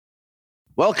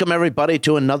Welcome, everybody,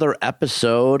 to another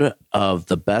episode of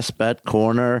the Best Bet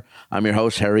Corner. I'm your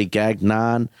host, Harry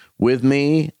Gagnon. With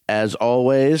me, as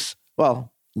always,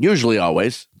 well, usually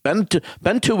always, been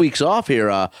 2 weeks off here,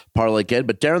 Parlay Kid,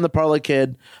 but Darren the Parlay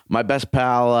Kid, my best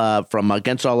pal from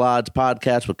Against All Odds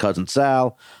podcast with Cousin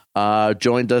Sal,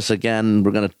 joined us again.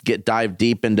 We're going to dive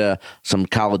deep into some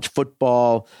college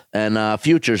football and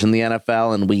futures in the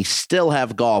NFL, and we still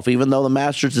have golf. Even though the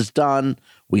Masters is done,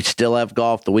 we still have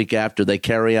golf the week after. They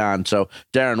carry on. So,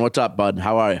 Darren, what's up, bud?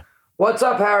 How are you? What's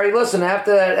up, Harry? Listen,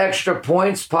 after that Extra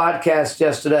Points podcast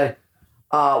yesterday,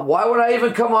 why would I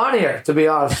even come on here, to be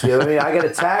honest with you? I mean, I get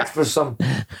attacked for some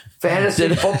fantasy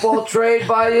football trade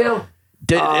by you.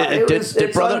 It's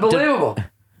unbelievable.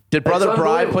 Did Brother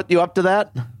Bry put you up to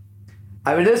that?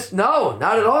 I mean, no,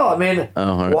 not at all. I mean,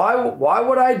 why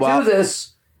would I do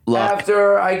this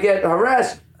after I get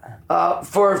harassed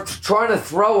for trying to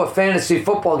throw a fantasy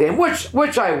football game,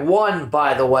 which I won,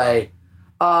 by the way.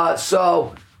 But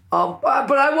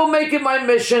I will make it my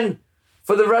mission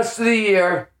for the rest of the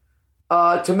year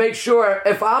to make sure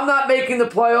if I'm not making the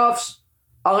playoffs,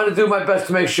 I'm going to do my best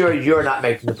to make sure you're not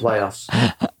making the playoffs.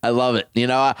 I love it. You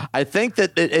know, I think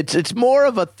that it's more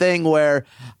of a thing where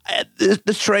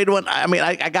this trade one. I mean,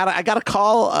 I gotta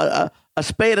call a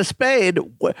spade a spade.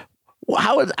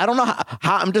 I don't know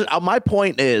how I'm just. My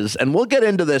point is, and we'll get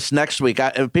into this next week.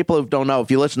 People who don't know,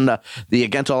 if you listen to the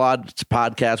Against All Odds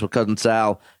podcast with Cousin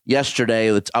Sal yesterday,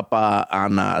 it's up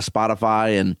on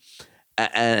Spotify and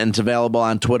it's available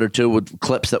on Twitter too with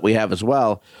clips that we have as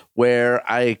well, where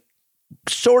I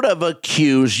sort of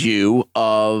accuse you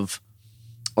of,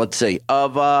 let's see,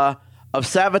 of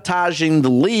sabotaging the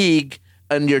league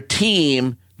and your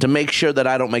team to make sure that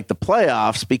I don't make the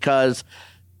playoffs, because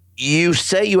you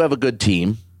say you have a good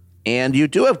team and you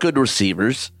do have good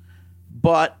receivers,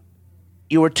 but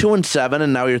you were 2-7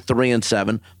 and now you're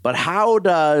 3-7. But I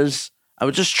was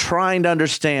just trying to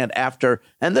understand after,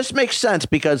 and this makes sense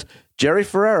because Jerry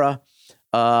Ferreira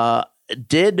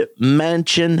did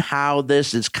mention how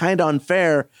this is kind of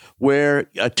unfair, where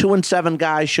a 2-7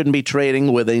 guy shouldn't be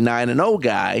trading with a 9-0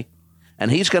 guy. And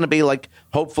he's going to be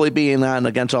hopefully being on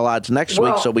Against All Odds next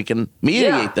week, so we can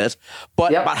mediate this.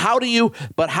 But how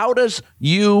does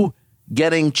you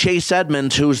getting Chase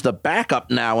Edmonds, who's the backup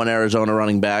now in Arizona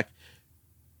running back,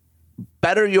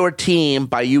 better your team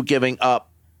by you giving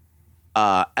up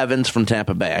Evans from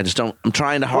Tampa Bay? I'm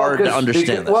trying hard to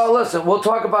understand this. Well, listen, we'll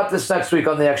talk about this next week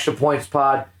on the Extra Points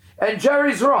pod. And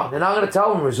Jerry's wrong, and I'm going to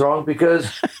tell him he's wrong,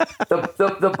 because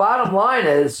the bottom line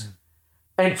is,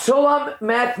 until I'm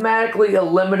mathematically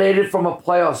eliminated from a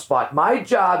playoff spot, my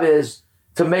job is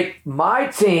to make my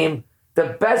team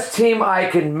the best team I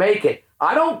can make it.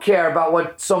 I don't care about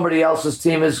what somebody else's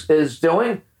team is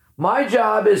doing. My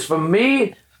job is for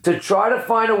me to try to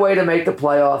find a way to make the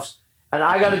playoffs, and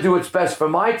I got to do what's best for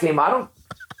my team. I'll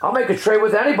make a trade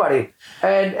with anybody,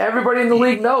 and everybody in the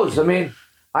league knows. I mean,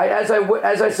 as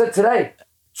I said today,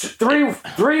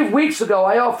 three weeks ago,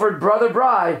 I offered Brother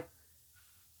Bry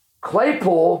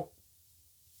Claypool.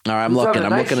 All right, I'm looking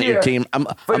at your team. I'm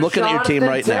looking at your team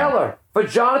right now. For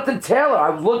Jonathan Taylor,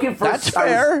 I'm looking for. That's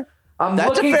fair.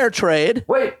 That's a fair trade.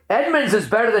 Wait, Edmonds is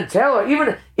better than Taylor.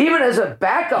 Even as a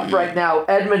backup right now,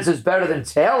 Edmonds is better than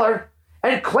Taylor.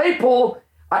 And Claypool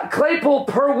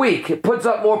per week puts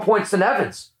up more points than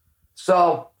Evans.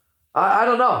 So I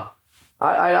don't know.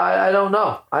 I don't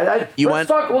know.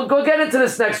 We'll go get into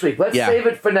this next week. Let's save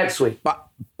it for next week.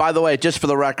 By the way, just for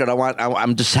the record,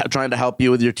 I'm just trying to help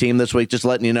you with your team this week. Just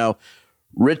letting you know,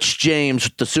 Rich James,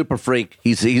 the super freak,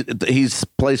 he's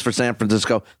plays for San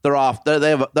Francisco. They're off. They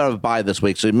have a bye this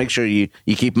week, so make sure you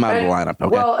keep them out of the lineup.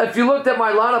 Okay? Well, if you looked at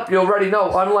my lineup, you already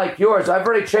know. Unlike yours, I've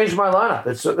already changed my lineup.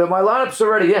 My lineup's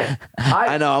already in.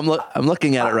 I know. I'm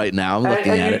looking at it right now.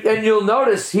 And you'll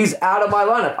notice he's out of my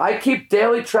lineup. I keep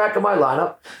daily track of my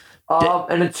lineup,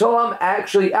 and until I'm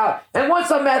actually out, and once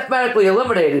I'm mathematically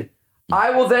eliminated,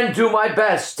 I will then do my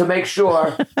best to make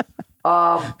sure.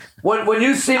 When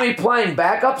you see me playing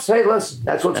backups, hey, listen,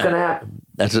 that's what's going to happen.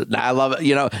 I love it.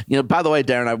 You know. By the way,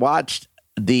 Darren, I watched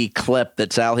the clip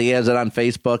that Sal. He has it on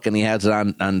Facebook and he has it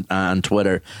on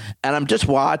Twitter, and I'm just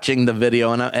watching the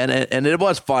video, and it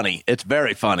was funny. It's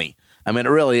very funny. I mean, it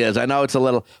really is. I know it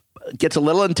gets a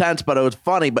little intense, but it was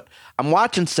funny. But I'm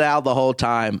watching Sal the whole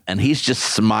time, and he's just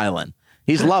smiling.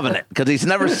 He's loving it because he's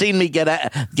never seen me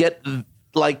get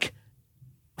like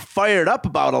fired up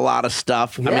about a lot of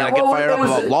stuff. I mean, I get fired up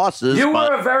about losses. You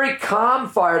were a very calm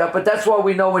fired up, but that's why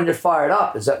we know when you're fired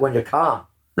up, is that when you're calm.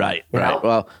 Right.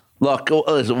 Well, look,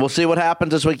 we'll see what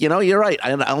happens this week. You know, you're right.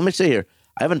 Let me see here.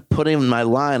 I haven't put in my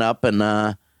lineup, and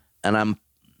I'm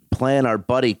playing our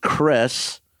buddy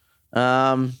Chris.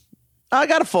 I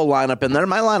got a full lineup in there.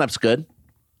 My lineup's good.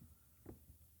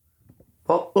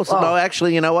 No,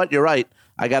 actually, you know what? You're right.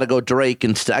 I got to go Drake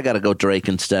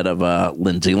instead of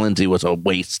Lindsey. Lindsey was a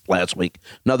waste last week.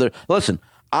 Listen,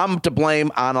 I'm to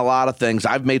blame on a lot of things.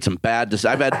 I've made some bad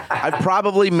decisions. I've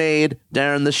probably made,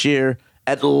 Darren, this year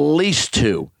at least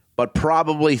 2, but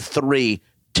probably 3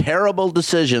 terrible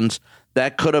decisions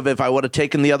that could have, if I would have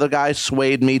taken the other guy,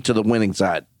 swayed me to the winning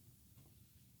side.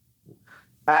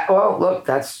 Look,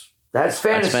 that's fantasy. That's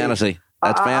fantasy.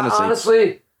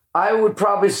 Honestly, I would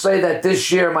probably say that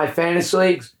this year, my fantasy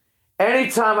leagues,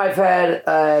 anytime I've had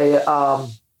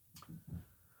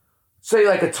say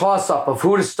like a toss-up of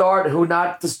who to start and who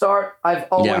not to start, I've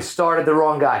always started the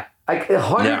wrong guy. Like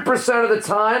 100% of the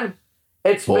time,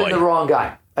 it's been the wrong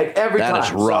guy. Like every time. That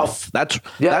is rough. So,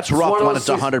 that's rough when it's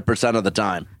 100% of the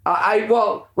time.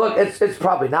 Look, it's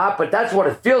probably not, but that's what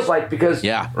it feels like because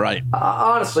right.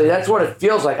 Honestly, that's what it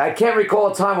feels like. I can't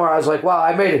recall a time where I was like, wow,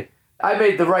 I made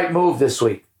the right move this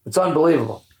week. It's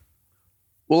unbelievable.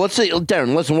 Well, let's see,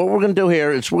 Darren, listen, what we're going to do here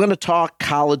is we're going to talk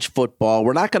college football.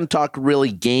 We're not going to talk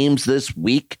really games this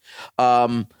week.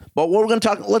 But what we're going to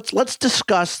talk, let's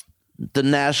discuss the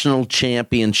national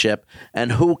championship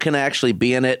and who can actually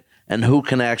be in it and who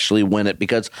can actually win it.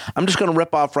 Because I'm just going to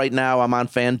rip off right now. I'm on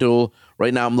FanDuel.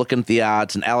 Right now I'm looking at the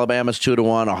odds, and Alabama's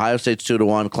 2-1, Ohio State's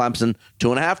 2-1, Clemson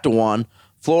 2.5-1,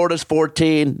 Florida's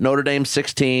 14, Notre Dame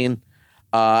 16.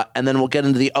 And then we'll get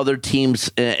into the other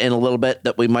teams in a little bit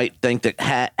that we might think that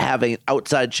have an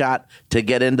outside shot to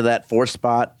get into that 4th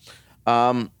spot.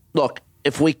 Look,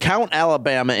 if we count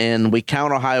Alabama in, we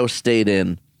count Ohio State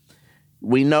in,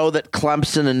 we know that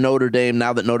Clemson and Notre Dame,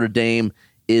 now that Notre Dame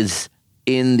is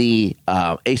in the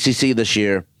ACC this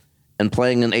year and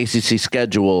playing an ACC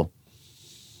schedule,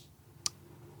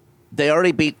 they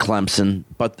already beat Clemson,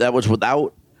 but that was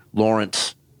without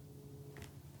Lawrence.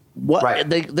 Right.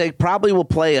 They probably will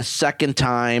play a second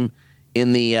time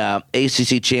in the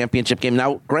ACC championship game.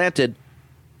 Now, granted,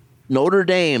 Notre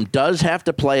Dame does have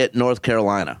to play at North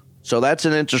Carolina, so that's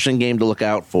an interesting game to look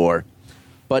out for.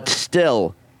 But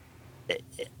still,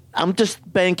 I'm just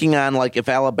banking on like if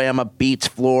Alabama beats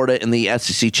Florida in the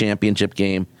SEC championship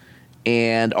game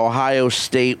and Ohio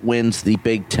State wins the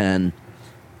Big Ten.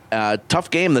 Tough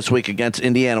game this week against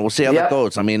Indiana. We'll see how that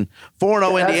goes. I mean,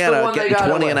 4-0 Indiana getting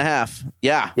 20.5.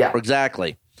 Yeah,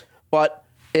 exactly. But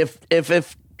if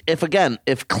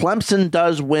Clemson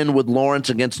does win with Lawrence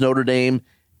against Notre Dame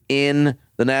in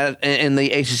the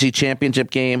ACC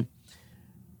championship game,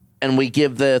 and we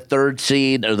give the 3rd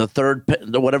seed or the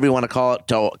 3rd, whatever you want to call it,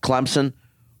 to Clemson,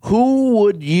 who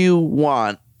would you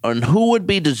want and who would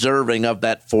be deserving of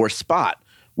that 4th spot?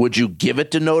 Would you give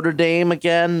it to Notre Dame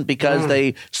again because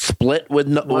they split with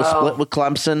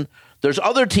Clemson? There's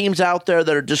other teams out there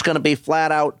that are just going to be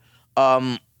flat out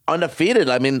undefeated.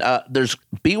 I mean, there's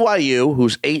BYU,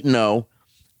 who's 8-0.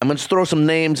 I'm going to throw some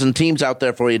names and teams out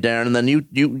there for you, Darren, and then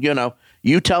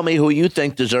you tell me who you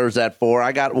think deserves that 4.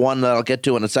 I got one that I'll get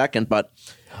to in a second, but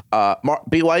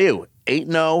BYU,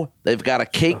 8-0. They've got a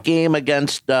cake game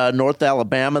against North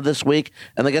Alabama this week,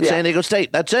 and they got San Diego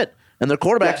State. That's it. And their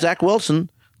quarterback, Zach Wilson,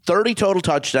 30 total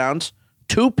touchdowns,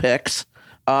 2 picks.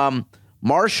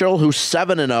 Marshall, who's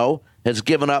 7-0,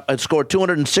 has scored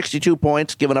 262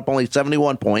 points, given up only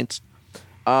 71 points.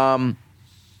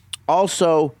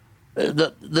 Also,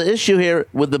 the issue here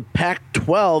with the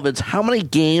Pac-12 is how many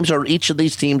games are each of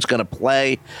these teams going to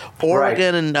play?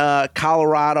 Oregon and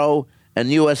Colorado and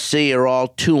USC are all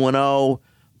 2-0,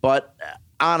 but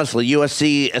honestly,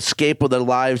 USC escaped with their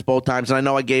lives both times, and I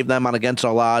know I gave them on Against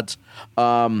All Odds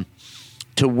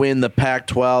to win the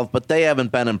Pac-12, but they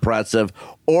haven't been impressive.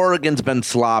 Oregon's been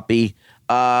sloppy.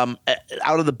 Out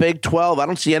of the Big 12, I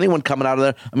don't see anyone coming out of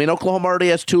there. I mean, Oklahoma already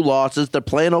has 2 losses. They're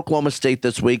playing Oklahoma State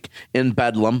this week in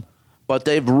Bedlam, but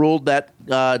they've ruled that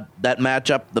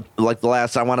matchup the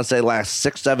last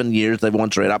 6-7 years. They've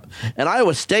won straight up. And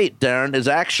Iowa State, Darren, is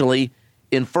actually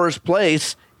in first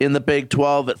place in the Big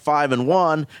 12 at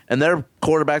 5-1, and their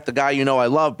quarterback, the guy I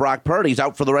love, Brock Purdy's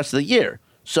out for the rest of the year.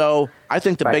 So I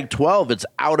think the Big 12 is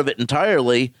out of it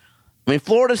entirely. I mean,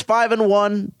 Florida's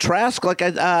 5-1. Trask,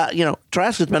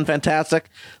 Trask has been fantastic.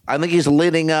 I think he's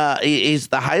leading. He's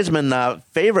the Heisman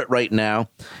favorite right now.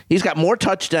 He's got more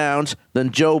touchdowns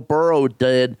than Joe Burrow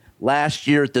did last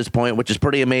year at this point, which is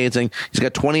pretty amazing. He's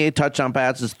got 28 touchdown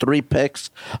passes, 3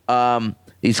 picks.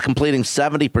 He's completing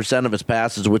 70% of his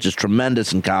passes, which is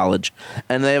tremendous in college.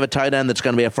 And they have a tight end that's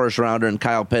going to be a first-rounder in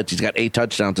Kyle Pitts. He's got 8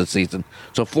 touchdowns this season.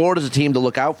 So Florida's a team to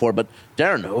look out for. But,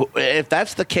 Darren, if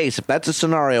that's the case, if that's a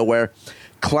scenario where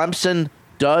Clemson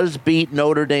does beat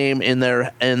Notre Dame in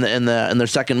their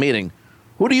second meeting,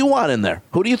 who do you want in there?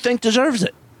 Who do you think deserves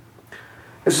it?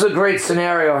 this is a great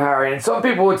scenario, Harry. And some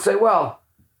people would say, well,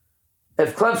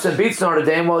 if Clemson beats Notre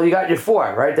Dame, well, you got your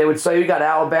 4, right? They would say you got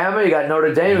Alabama, you got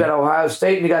Notre Dame, you got Ohio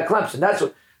State, and you got Clemson. That's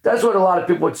what a lot of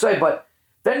people would say. But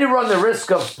then you run the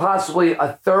risk of possibly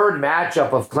a third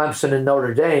matchup of Clemson and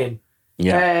Notre Dame.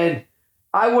 Yeah. And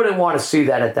I wouldn't want to see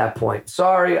that at that point.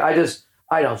 Sorry, I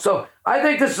don't. So I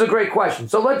think this is a great question.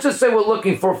 So let's just say we're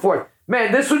looking for a 4th.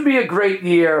 Man, this would be a great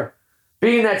year,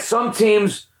 being that some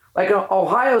teams, like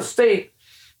Ohio State,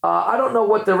 I don't know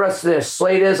what the rest of their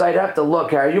slate is. I'd have to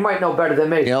look, Harry. You might know better than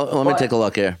me. Yeah, let me take a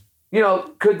look here.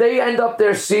 Could they end up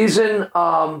their season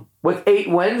with 8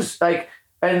 wins,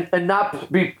 and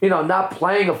not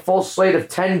playing a full slate of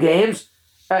 10 games?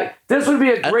 This would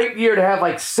be a great year to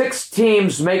have 6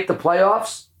 teams make the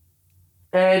playoffs,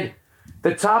 and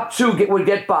the top 2 would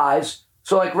get buys.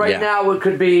 So now it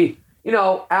could be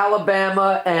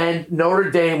Alabama and Notre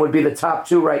Dame would be the top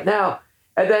 2 right now.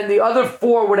 And then the other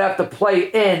 4 would have to play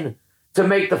in to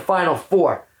make the final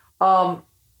 4. I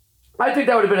think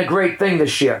that would have been a great thing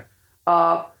this year.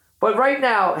 But right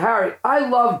now, Harry, I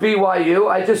love BYU.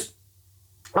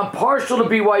 I'm partial to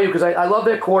BYU because I love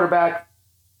their quarterback.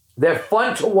 They're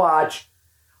fun to watch.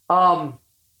 Man,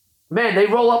 they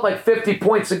roll up 50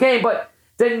 points a game, but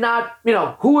they're not,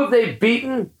 who have they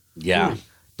beaten? Yeah.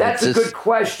 That's a good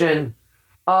question.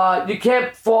 You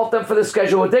can't fault them for the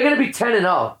schedule. They're going to be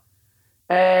 10-0.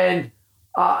 And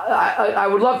I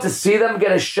would love to see them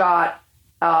get a shot.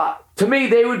 To me,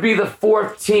 they would be the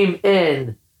 4th team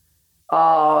in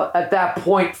at that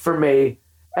point for me.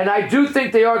 And I do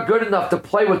think they are good enough to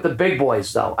play with the big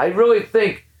boys, though. I really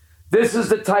think this is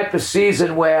the type of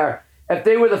season where if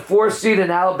they were the 4th seed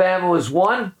and Alabama was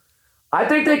 1, I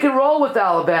think they can roll with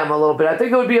Alabama a little bit. I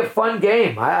think it would be a fun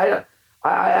game. I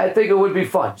think it would be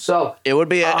fun. So it would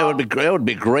be a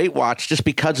great watch just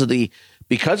because of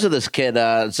this kid,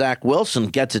 Zach Wilson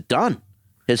gets it done.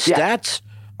 His stats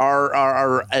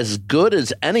are as good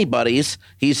as anybody's.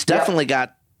 He's definitely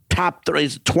got top 3,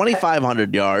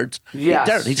 2,500 yards.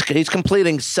 Yes. He's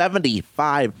completing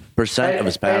 75% of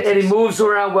his passes. And he moves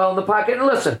around well in the pocket. And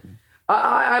listen,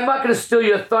 I'm not going to steal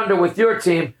your thunder with your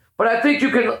team, but I think you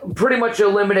can pretty much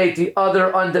eliminate the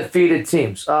other undefeated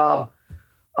teams.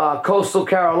 Coastal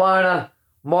Carolina,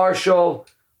 Marshall,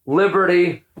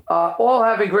 Liberty, all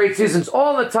having great seasons,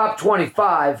 all in the top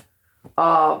 25.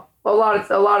 A lot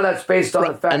of that's based on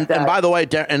the fact that. And by the way,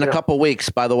 in a couple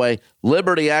weeks,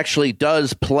 Liberty actually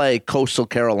does play Coastal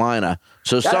Carolina,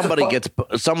 so someone gets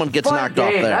knocked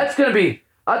off there. That's going to be.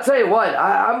 I'll tell you what.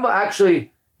 I'm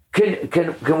actually.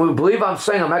 Can we believe I'm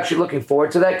saying I'm actually looking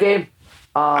forward to that game?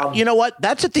 You know what?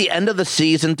 That's at the end of the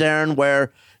season, Darren.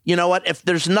 Where if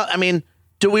there's not,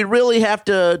 do we really have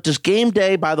to just game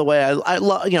day? By the way, I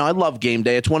love game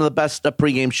day. It's one of the best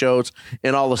pregame shows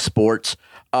in all the sports,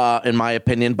 in my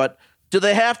opinion. But do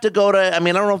they have to go to?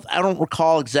 I don't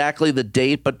recall exactly the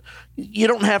date, but you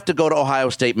don't have to go to Ohio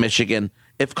State, Michigan.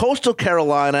 If Coastal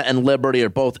Carolina and Liberty are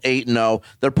both 8-0,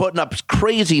 they're putting up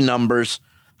crazy numbers.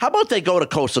 How about they go to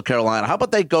Coastal Carolina? How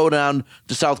about they go down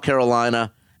to South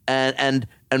Carolina and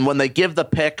when they give the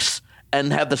picks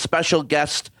and have the special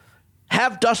guest.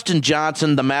 Have Dustin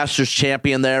Johnson, the Masters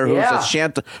champion there,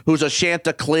 who's a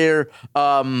Chanticleer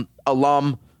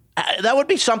alum. That would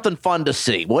be something fun to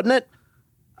see, wouldn't it?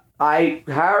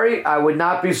 Harry, I would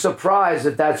not be surprised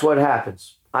if that's what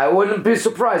happens. I wouldn't be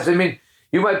surprised.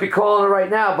 You might be calling it right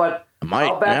now, but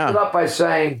I'll back it up by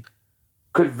saying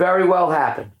could very well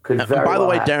happen. By the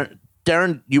way,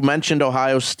 Darren, you mentioned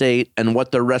Ohio State and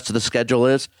what the rest of the schedule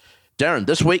is. Darren,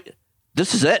 this week,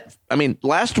 this is it.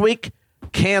 Last week,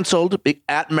 canceled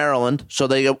at Maryland, so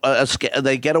they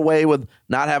get away with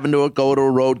not having to go to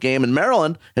a road game. And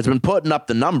Maryland has been putting up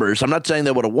the numbers. I'm not saying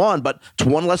they would have won, but it's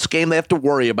one less game they have to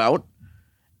worry about.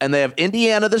 And they have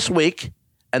Indiana this week,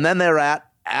 and then they're at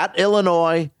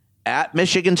Illinois, at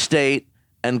Michigan State,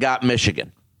 and got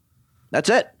Michigan. That's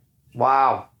it.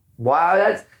 Wow.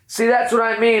 That's what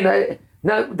I mean.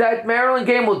 Now that Maryland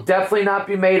game will definitely not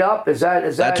be made up. Is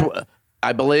that?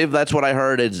 I believe that's what I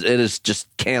heard. It is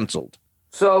just canceled.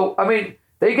 So,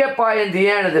 they get by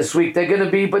Indiana this week. They're going to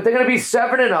be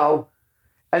 7-0.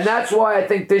 And that's why I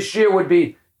think this year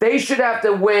they should have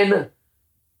to win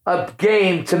a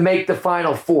game to make the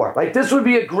Final Four. This would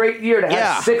be a great year to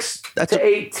have 6 to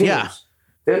 8 teams. Yeah.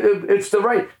 It's the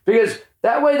right, because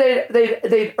that way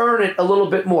they'd earn it a little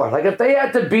bit more. If they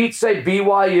had to beat, say,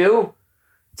 BYU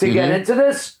to get into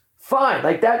this, fine.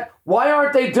 That. Why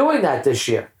aren't they doing that this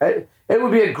year? It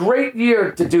would be a great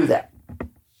year to do that.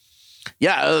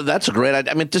 Yeah, that's a great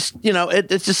idea.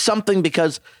 It's just something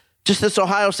because just this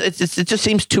Ohio, it just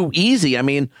seems too easy. At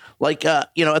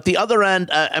the other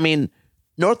end,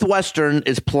 Northwestern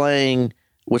is playing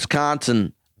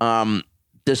Wisconsin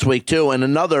this week too, and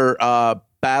another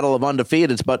battle of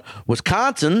undefeateds. But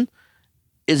Wisconsin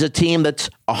is a team that's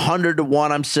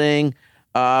 100-1. I'm seeing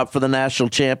for the national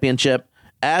championship,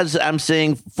 as I'm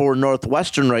seeing for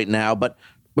Northwestern right now. But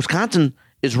Wisconsin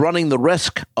is running the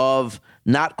risk of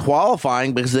not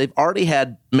qualifying because they've already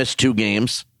missed 2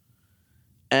 games,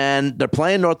 and they're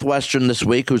playing Northwestern this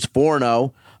week, who's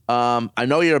 4-0. I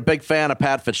know you're a big fan of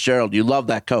Pat Fitzgerald. You love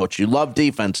that coach. You love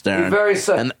defense,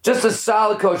 Darren. Just a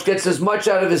solid coach, gets as much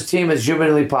out of his team as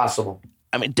humanly possible.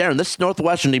 I mean, Darren, this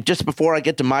Northwestern team, just before I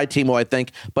get to my team, I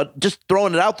think, but just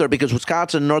throwing it out there because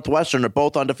Wisconsin and Northwestern are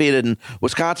both undefeated, and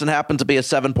Wisconsin happens to be a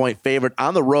 7-point favorite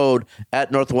on the road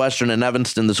at Northwestern in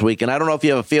Evanston this week. And I don't know if you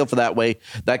have a feel for that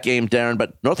game, Darren,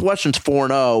 but Northwestern's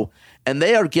 4-0, and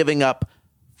they are giving up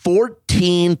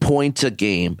 14 points a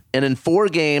game. And in 4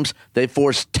 games, they've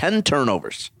forced 10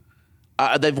 turnovers.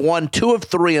 They've won 2 of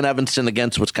 3 in Evanston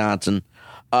against Wisconsin.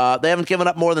 They haven't given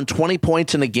up more than 20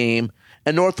 points in a game.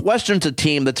 And Northwestern's a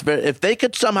team that's if they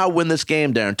could somehow win this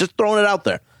game, Darren, just throwing it out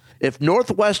there. If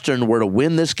Northwestern were to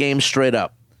win this game straight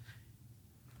up,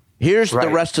 here's the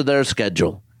rest of their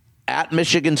schedule. At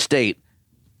Michigan State,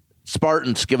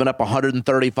 Spartans giving up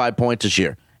 135 points this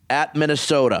year. At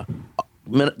Minnesota,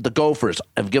 the Gophers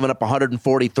have given up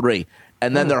 143.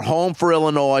 And then they're home for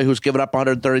Illinois, who's given up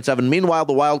 137. Meanwhile,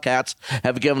 the Wildcats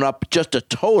have given up just a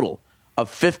total of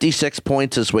 56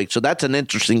 points this week. So that's an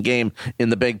interesting game in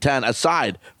the Big Ten,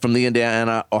 aside from the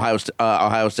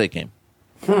Indiana-Ohio State game.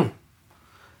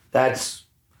 That's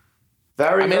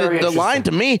very interesting. The line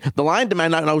to me,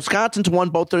 now Wisconsin's won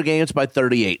both their games by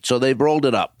 38, so they've rolled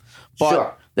it up.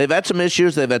 But they've had some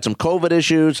issues. They've had some COVID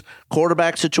issues.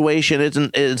 Quarterback situation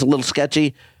is a little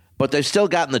sketchy, but they've still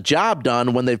gotten the job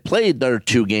done when they've played their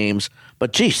 2 games.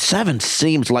 But, 7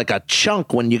 seems like a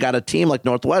chunk when you got a team like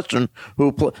Northwestern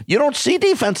you don't see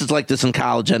defenses like this in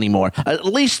college anymore. At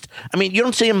least, you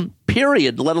don't see them,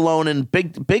 period, let alone in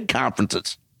big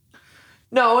conferences.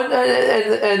 No,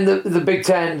 and the Big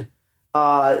Ten,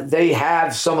 they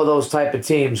have some of those type of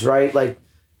teams, right? Like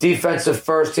defensive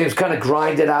first teams, kind of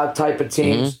grinded out type of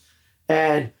teams. Mm-hmm.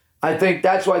 And I think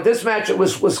that's why this matchup,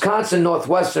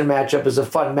 Wisconsin-Northwestern matchup, is a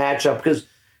fun matchup because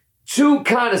 2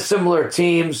 kind of similar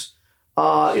teams.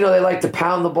 They like to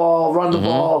pound the ball, run the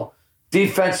ball,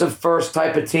 defensive first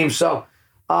type of team. So,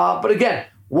 but again,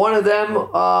 one of them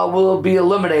will be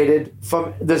eliminated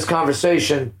from this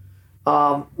conversation.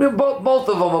 Both of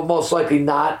them are most likely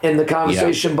not in the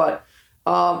conversation. Yeah.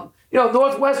 But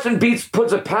Northwestern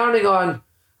puts a pounding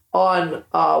on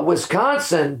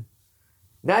Wisconsin.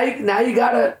 Now you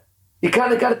gotta. You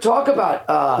kind of got to talk about.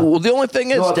 Well, the only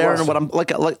thing is, Darren, what I'm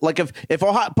like if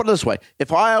Ohio, put it this way,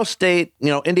 if Ohio State,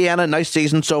 Indiana, nice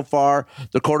season so far.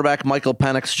 The quarterback Michael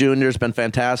Penix Jr. has been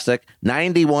fantastic,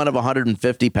 91 of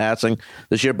 150 passing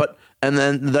this year. But and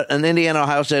Indiana,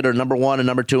 Ohio State are number 1 and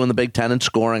number 2 in the Big Ten in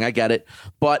scoring. I get it,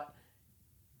 but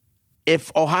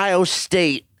if Ohio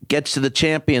State gets to the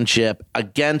championship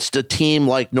against a team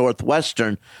like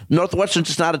Northwestern's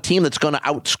just not a team that's going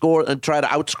to try to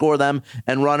outscore them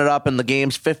and run it up in the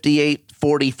games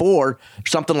 58-44,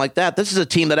 something like that. This is a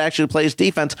team that actually plays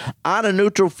defense on a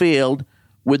neutral field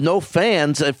with no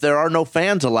fans. If there are no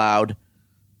fans allowed,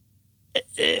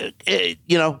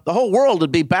 the whole world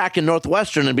would be back in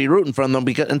Northwestern and be rooting for them,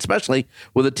 because, especially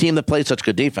with a team that plays such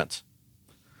good defense.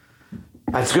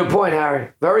 That's a good point, Harry.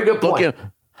 Very good point. Look,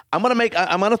 I'm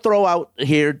going to throw out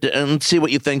here and see what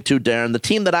you think too, Darren. The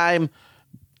team that I'm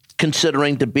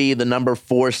considering to be the number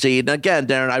 4 seed. And again,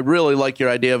 Darren, I really like your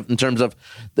idea in terms of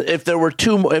if there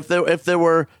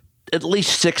were at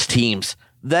least 6 teams,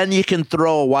 then you can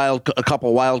throw a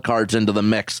couple wild cards into the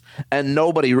mix, and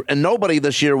nobody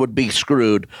this year would be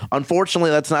screwed.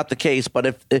 Unfortunately, that's not the case.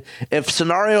 But if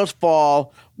scenarios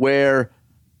fall where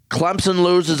Clemson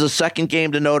loses a second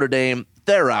game to Notre Dame,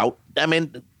 they're out.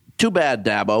 Too bad,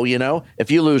 Dabo,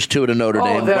 if you lose 2 to Notre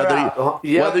Dame, whether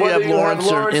you have Lawrence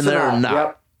in there or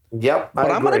not. Yep. But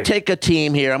I'm going to take a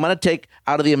team here. I'm going to take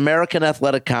out of the American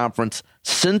Athletic Conference,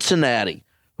 Cincinnati,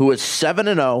 who is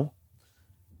 7-0.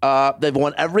 They've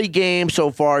won every game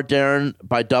so far, Darren,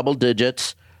 by double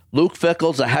digits. Luke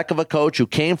Fickell's a heck of a coach who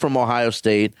came from Ohio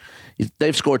State.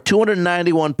 They've scored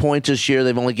 291 points this year.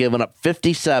 They've only given up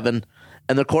 57.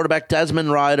 And their quarterback,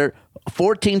 Desmond Ridder,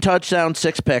 14 touchdowns,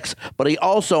 6 picks. But he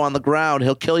also, on the ground,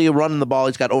 he'll kill you running the ball.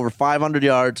 He's got over 500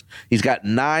 yards. He's got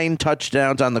 9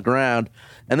 touchdowns on the ground.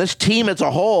 And this team as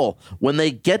a whole, when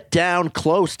they get down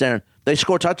close, Darren, they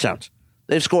score touchdowns.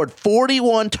 They've scored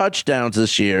 41 touchdowns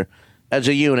this year as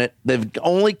a unit. They've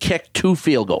only kicked 2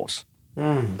 field goals.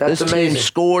 That's this amazing. team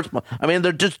scores. I mean,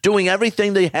 they're just doing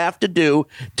everything they have to do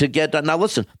to get done. Now,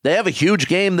 listen, they have a huge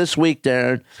game this week,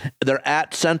 Darren. They're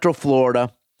at Central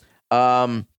Florida.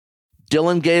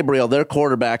 Dylan Gabriel, their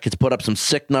quarterback, has put up some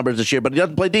sick numbers this year, but he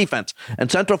doesn't play defense. And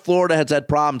Central Florida has had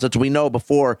problems, as we know,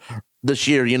 before this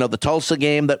year. You know, the Tulsa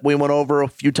game that we went over a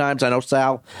few times. I know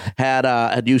Sal had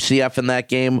UCF in that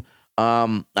game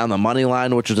on the money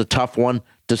line, which was a tough one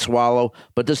to swallow.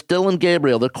 But this Dylan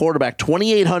Gabriel, their quarterback,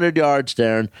 2,800 yards,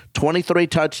 Darren, 23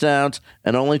 touchdowns,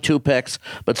 and only 2 picks.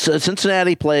 But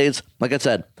Cincinnati plays, like I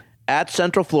said, at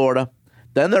Central Florida.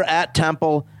 Then they're at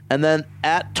Temple, and then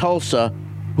at Tulsa,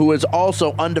 who is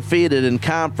also undefeated in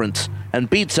conference and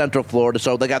beat Central Florida.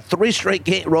 So they got 3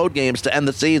 straight road games to end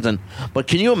the season. But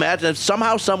can you imagine if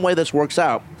somehow, some way this works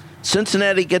out?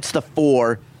 Cincinnati gets the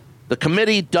 4. The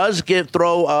committee does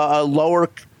throw a lower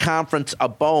conference a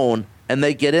bone, and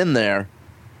they get in there,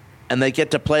 and they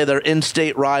get to play their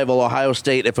in-state rival, Ohio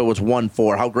State, if it was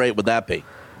 1-4. How great would that be?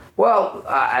 Well,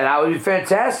 that would be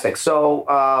fantastic.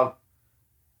 So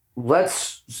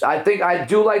I think I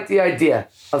do like the idea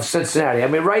of Cincinnati. I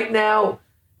mean, right now,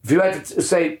 if you had to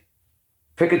say,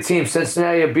 pick a team,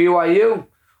 Cincinnati or BYU,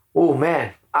 oh,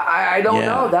 man, I don't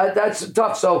know. That's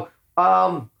tough. So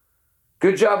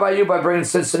good job by you by bringing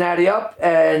Cincinnati up.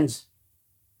 And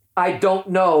I don't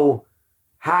know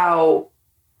how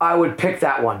I would pick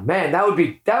that one. Man, that would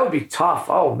be tough.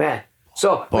 Oh, man.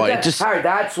 So, Boy, Harry,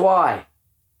 that's why.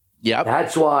 Yep.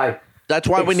 That's why. That's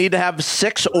why we need to have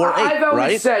 6 or 8,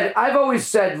 I've always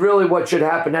said really what should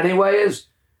happen anyway is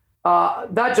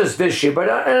not just this year, but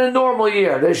in a normal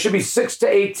year, there should be 6 to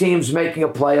 8 teams making a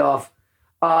playoff.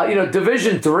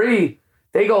 Division III,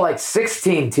 they go like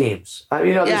 16 teams.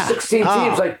 There's 16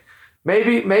 teams. Like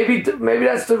maybe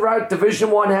that's the route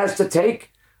Division I has to take.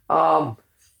 So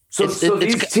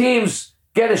these teams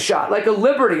get a shot. Like a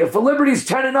Liberty. If a Liberty's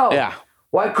 10-0,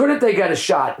 why couldn't they get a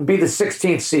shot and be the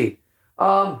 16th seed?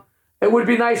 It would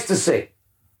be nice to see.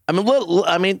 And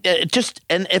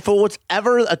if it was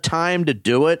ever a time to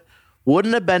do it,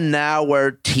 wouldn't it have been now where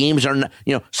teams are,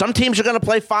 some teams are going to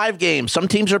play 5 games. Some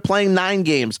teams are playing 9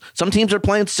 games. Some teams are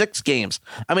playing 6 games.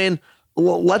 I mean,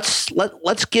 let's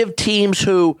give teams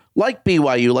who, like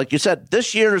BYU, like you said,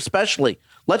 this year especially,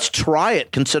 let's try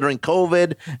it considering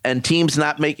COVID and teams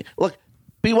not making. Look,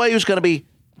 BYU's going to be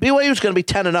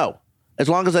 10-0 as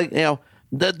long as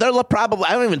they're probably.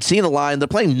 I haven't even seen the line. They're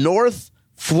playing North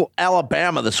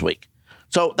Alabama this week,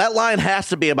 so that line has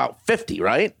to be about 50,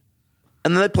 right?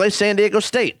 And then they play San Diego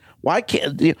State. Why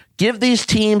can't you give these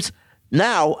teams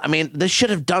now? I mean, they should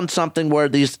have done something where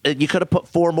you could have put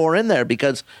 4 more in there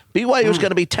because BYU is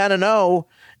going to be 10-0,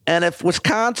 and if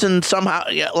Wisconsin somehow,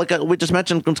 we just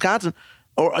mentioned Wisconsin,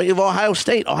 or if Ohio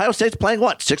State's playing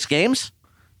what, 6 games?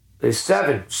 There's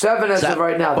 7 as of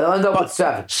right now. They'll end up with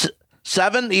 7.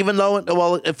 7, even though,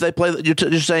 if they play,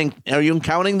 you're saying, are you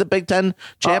counting the Big Ten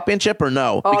championship or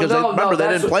no? Because they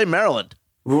didn't play Maryland.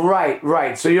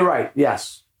 Right. So you're right.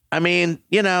 Yes. I mean,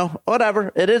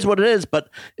 whatever. It is what it is, but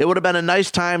it would have been a nice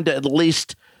time to at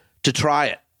least to try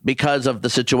it because of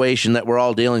the situation that we're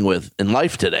all dealing with in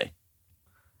life today.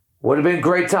 Would have been a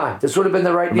great time. This would have been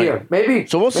the right year. Maybe.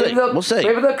 So we'll see. We'll see.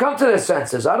 Maybe they'll come to their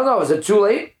senses. I don't know. Is it too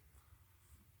late?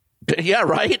 Yeah,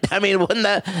 right. I mean, wouldn't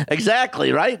that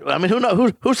exactly right? I mean, who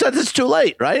knows? Who says it's too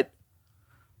late, right?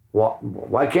 Well,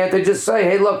 why can't they just say,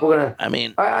 "Hey, look, we're gonna"? I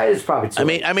mean, it's probably too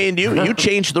late. I mean, you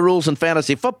changed the rules in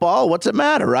fantasy football. What's it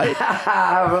matter, right?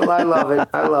 I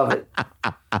love it.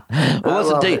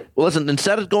 Listen.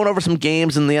 Instead of going over some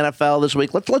games in the NFL this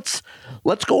week,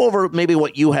 let's go over maybe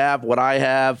what you have, what I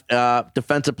have.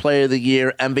 Defensive Player of the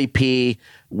Year, MVP,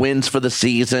 wins for the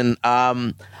season.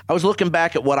 I was looking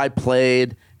back at what I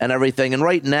played and everything, and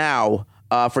right now,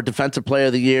 for Defensive Player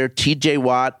of the Year, T.J.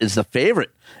 Watt is the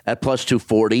favorite at plus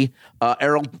 240.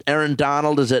 Aaron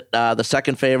Donald is at the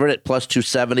second favorite at plus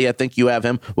 270. I think you have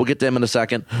him. We'll get to him in a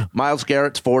second. Myles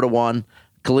Garrett's 4-1.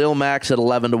 Khalil Mack's at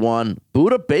 11-1.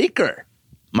 Budda Baker,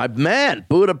 my man,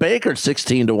 Budda Baker,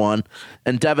 16-1.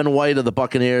 And Devin White of the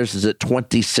Buccaneers is at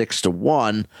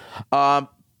 26-1. On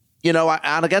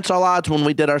Against All Odds, when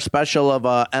we did our special of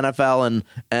NFL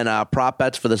and prop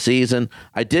bets for the season,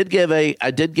 I did give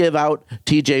out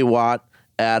T.J. Watt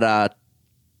at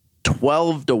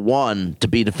 12-1 to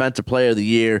be Defensive Player of the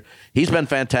Year. He's been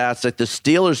fantastic. The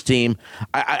Steelers team.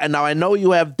 Now I know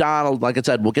you have Donald. Like I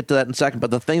said, we'll get to that in a second. But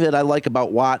the thing that I like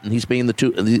about Watt, and he's being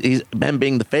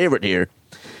the favorite here,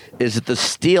 is that the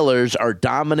Steelers are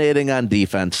dominating on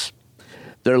defense.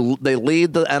 They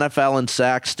lead the NFL in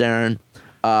sacks, Darren,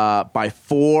 by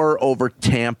 4 over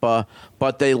Tampa,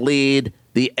 but they lead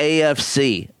the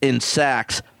AFC in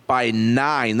sacks by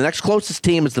 9. The next closest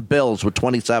team is the Bills with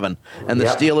 27, and the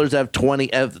Steelers have 20.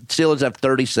 Steelers have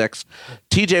 36.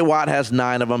 T.J. Watt has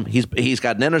 9 of them. He's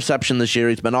got an interception this year.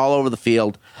 He's been all over the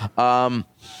field.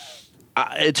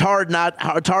 It's hard,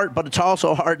 but it's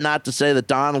also hard not to say that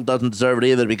Donald doesn't deserve it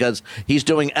either, because he's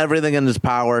doing everything in his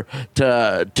power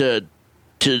to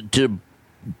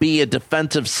be a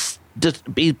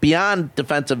be beyond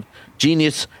defensive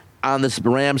genius on this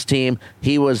Rams team.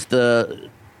 He was the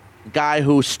guy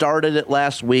who started it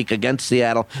last week against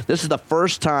Seattle. This is the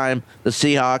first time the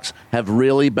Seahawks have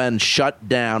really been shut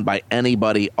down by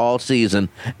anybody all season,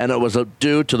 and it was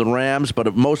due to the Rams,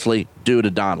 but mostly due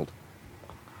to Donald.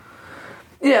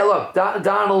 Yeah, look,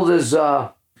 Donald is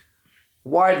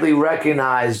widely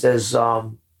recognized as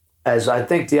I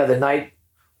think the other night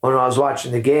when I was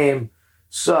watching the game,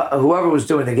 so whoever was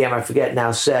doing the game, I forget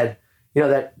now, said,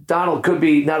 that Donald could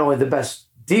be not only the best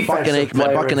defensive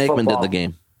player Buck and in Aikman football, did the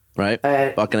game, right?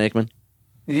 Buck and Aikman?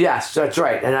 Yes, that's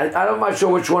right. And I'm not sure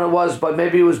which one it was, but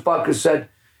maybe it was Buck who said,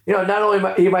 not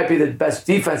only he might be the best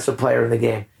defensive player in the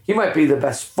game, he might be the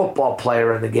best football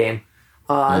player in the game.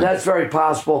 And that's very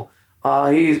possible.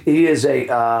 He's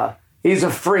a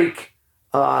freak.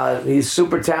 He's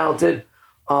super talented.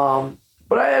 But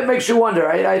it makes you wonder.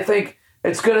 I think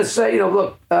it's going to say,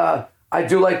 look, I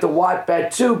do like the Watt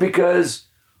bet too, because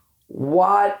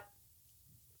Watt,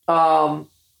 I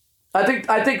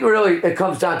think really it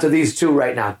comes down to these two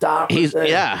right now. I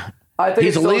think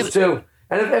it's those two.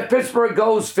 And if Pittsburgh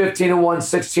goes 15-1,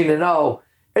 16-0,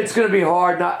 it's going to be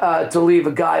hard not to leave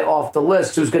a guy off the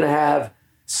list who's going to have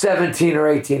 17 or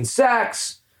 18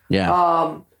 sacks.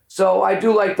 Yeah. So I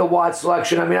do like the Watt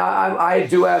selection. I mean, I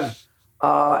do have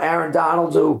Aaron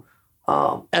Donald, who.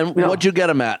 What'd you get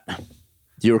him at?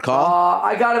 Do you recall?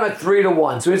 I got him at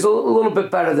 3-1, so he's a little bit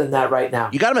better than that right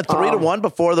now. You got him at 3-1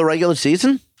 before the regular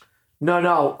season?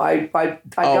 No.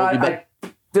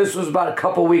 This was about a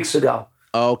couple weeks ago.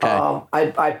 Oh, okay.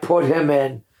 I put him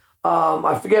in.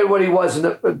 I forget what he was in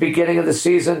the beginning of the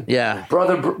season. Yeah.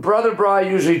 Brother Bry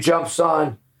usually jumps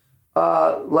on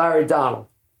Larry Donald.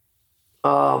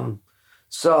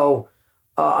 So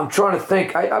I'm trying to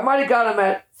think. I might have got him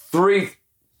at 3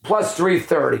 plus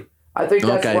 330. I think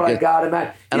that's what I got him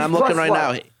at. And I'm looking right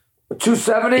now.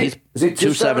 270? Is he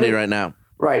 270 right now?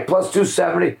 Right, plus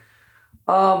 270.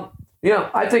 I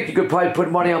think you could probably put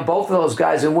money on both of those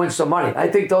guys and win some money. I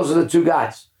think those are the two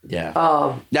guys.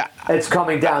 Yeah. It's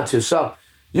coming down to. So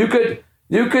you could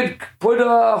put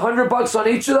 $100 on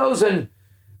each of those, and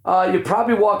you're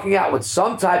probably walking out with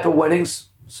some type of winnings.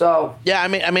 So yeah, I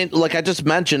mean, like I just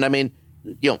mentioned,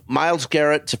 Myles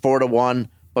Garrett's 4-1,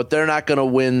 but they're not going to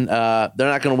win. They're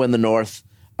not going to win the North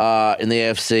in the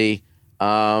AFC.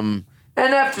 And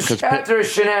after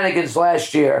his shenanigans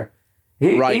last year,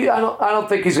 I don't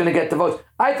think he's going to get the votes.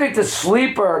 I think the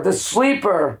sleeper.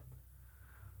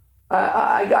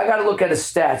 I got to look at his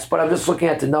stats, but I'm just looking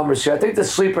at the numbers here. I think the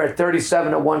sleeper at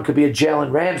 37-1 could be a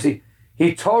Jalen Ramsey.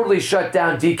 He totally shut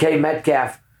down DK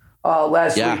Metcalf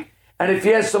last week. And if he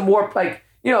has some more, they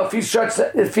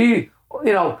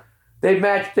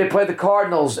play the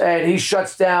Cardinals and he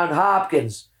shuts down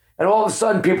Hopkins, and all of a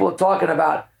sudden people are talking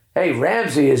about, hey,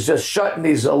 Ramsey is just shutting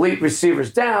these elite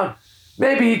receivers down.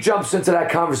 Maybe he jumps into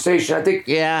that conversation. I think.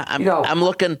 Yeah, I'm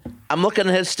looking at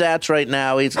his stats right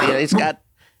now. He's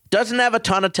doesn't have a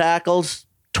ton of tackles,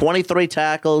 23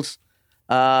 tackles,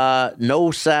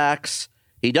 no sacks.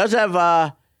 He does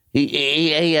have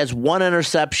he has 1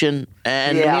 interception,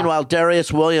 and meanwhile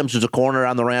Darius Williams, who's a corner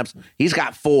on the Rams, he's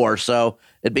got 4. So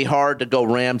it'd be hard to go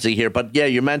Ramsey here. But yeah,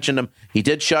 you mentioned him. He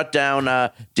did shut down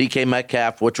DK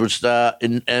Metcalf, which was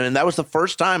and that was the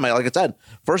first time. Like I said,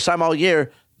 first time all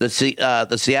year the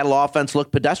Seattle offense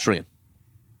looked pedestrian.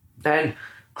 And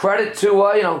credit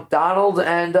to Donald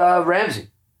and Ramsey.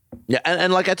 Yeah,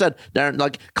 and like I said, Darren,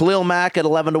 like Khalil Mack at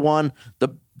 11-1,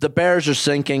 the Bears are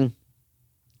sinking.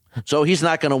 So he's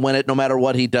not going to win it no matter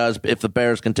what he does if the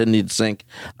Bears continue to sink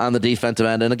on the defensive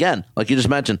end. And again, like you just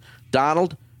mentioned,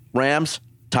 Donald, Rams,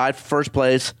 tied for first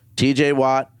place. TJ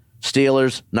Watt,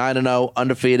 Steelers, 9-0,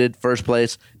 undefeated, first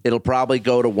place. It'll probably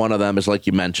go to one of them, as like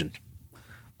you mentioned.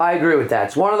 I agree with that.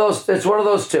 It's one of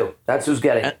those two. That's who's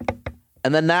getting it.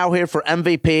 And then now here for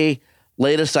MVP,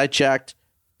 latest I checked,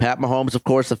 Pat Mahomes, of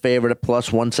course, the favorite at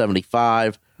plus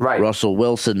 175. Right. Russell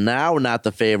Wilson now not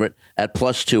the favorite at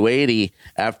plus 280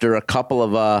 after a couple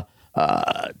of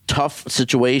tough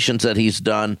situations that he's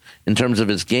done in terms of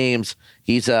his games.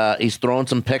 He's thrown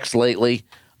some picks lately,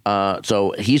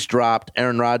 so he's dropped.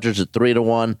 Aaron Rodgers at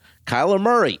 3-1. Kyler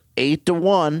Murray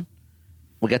 8-1.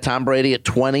 We got Tom Brady at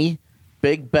 20.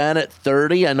 Big Ben at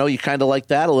 30. I know you kind of like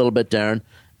that a little bit, Darren.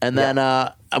 And then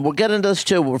we'll get into this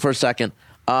too for a second.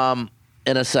 in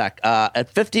a sec.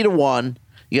 At 50-1,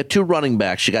 you got two running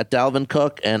backs. You got Dalvin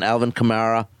Cook and Alvin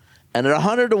Kamara. And at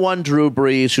 100-1, Drew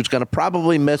Brees, who's going to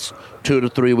probably miss 2 to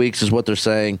 3 weeks, is what they're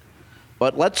saying.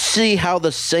 But let's see how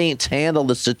the Saints handle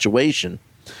the situation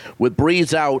with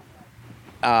Brees out,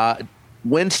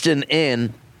 Winston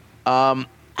in.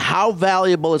 How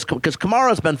valuable is, because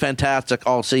Kamara's been fantastic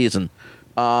all season,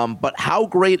 but how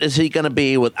great is he going to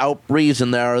be without Brees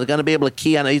in there? Are they going to be able to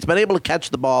key on it? He's been able to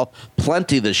catch the ball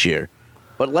plenty this year.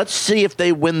 But let's see if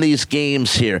they win these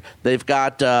games here. They've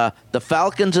got the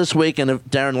Falcons this week, and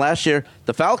Darren, last year,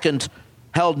 the Falcons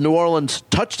held New Orleans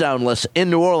touchdownless in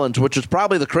New Orleans, which was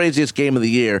probably the craziest game of the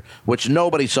year, which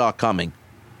nobody saw coming.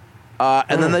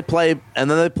 And then they play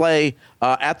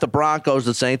at the Broncos,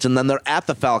 the Saints, and then they're at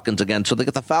the Falcons again. So they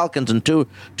get the Falcons in two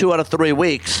out of 3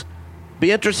 weeks.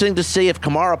 Be interesting to see if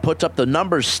Kamara puts up the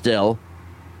numbers still,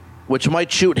 which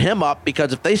might shoot him up,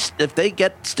 because if they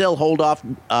hold off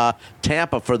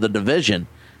Tampa for the division,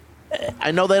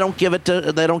 I know they don't give it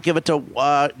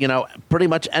to pretty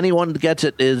much anyone who gets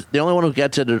it is the only one who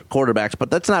gets it are quarterbacks,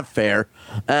 but that's not fair.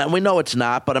 We know it's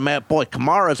not, but I mean, boy,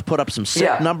 Kamara's put up some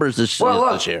sick numbers this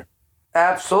year.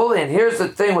 Absolutely, and here's the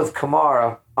thing with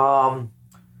Kamara.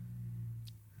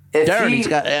 He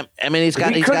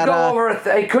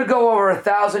could go over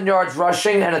 1,000 yards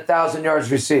rushing and 1,000 yards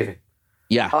receiving.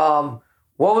 Yeah.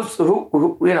 What was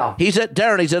who? He's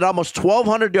at almost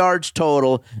 1,200 yards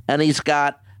total, and he's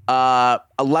got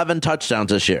 11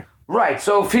 touchdowns this year. Right.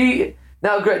 So great,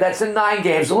 that's in 9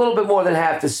 games, a little bit more than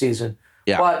half the season.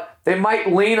 Yeah. But they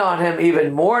might lean on him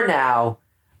even more now,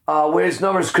 where his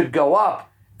numbers could go up.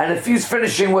 And if he's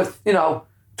finishing with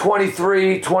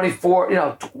 23,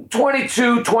 24,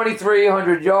 22,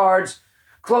 2,300 yards,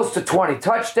 close to 20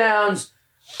 touchdowns,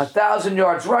 1,000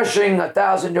 yards rushing,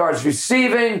 1,000 yards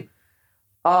receiving.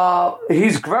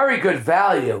 He's very good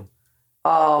value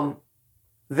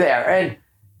there. And,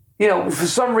 for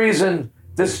some reason,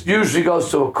 this usually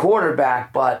goes to a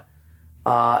quarterback. But,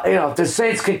 if the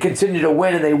Saints can continue to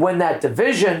win and they win that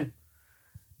division,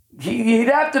 he'd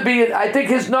have to be, I think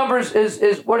his numbers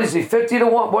is what is he,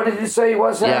 50-1? What did you say he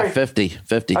was, Harry? Yeah,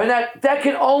 50. I mean, that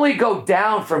can only go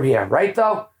down from here, right,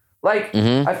 though? Like,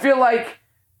 I feel like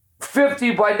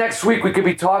 50 by next week we could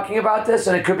be talking about this,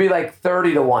 and it could be like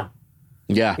 30-1.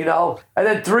 Yeah. And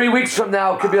then 3 weeks from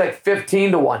now, it could be like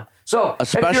 15-1. So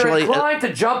if you're inclined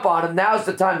to jump on him, now's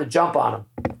the time to jump on him.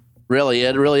 Really,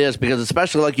 it really is, because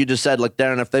especially like you just said, like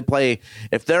Darren,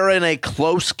 if they're in a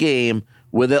close game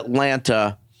with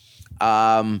Atlanta,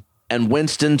 and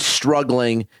Winston's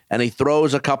struggling, and he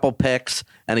throws a couple picks,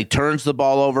 and he turns the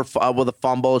ball over with a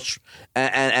fumble,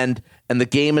 and the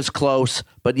game is close,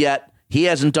 but yet he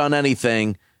hasn't done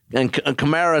anything, and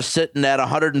Kamara's sitting at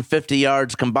 150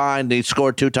 yards combined, and he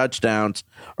scored 2 touchdowns,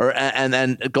 and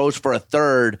then it goes for a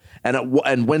third,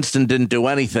 and Winston didn't do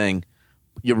anything.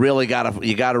 You really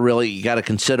gotta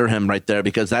consider him right there,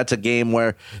 because that's a game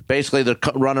where basically they're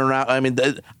running around. I mean,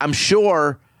 I'm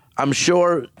sure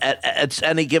at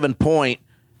any given point,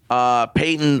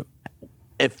 Peyton,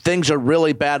 if things are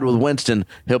really bad with Winston,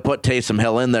 he'll put Taysom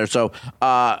Hill in there. So,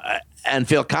 and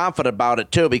feel confident about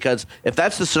it too, because if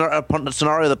that's the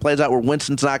scenario that plays out where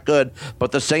Winston's not good,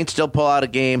 but the Saints still pull out a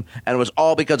game, and it was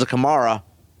all because of Kamara,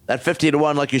 that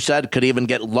 50-1, like you said, could even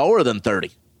get lower than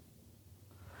 30.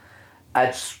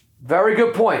 That's a very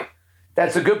good point.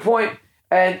 That's a good point.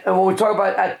 And when we talk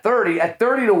about at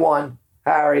 30-1,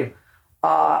 Harry,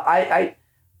 I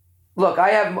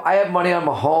have money on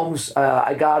Mahomes.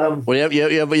 I got him. Well, you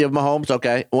have Mahomes.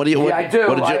 Okay. What do you? I do.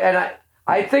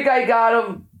 I think I got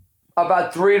him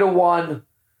about 3-1,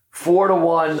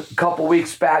 4-1 a couple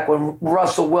weeks back when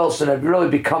Russell Wilson had really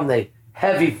become the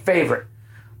heavy favorite.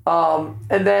 And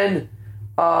then,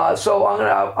 so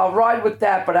I'll ride with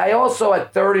that. But I also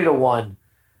at 30-1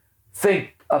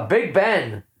 think Big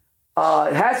Ben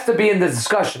has to be in the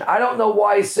discussion. I don't know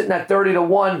why he's sitting at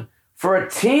 30-1 for a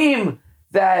team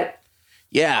that,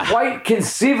 quite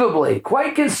conceivably,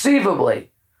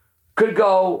 could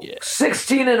go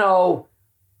 16-0,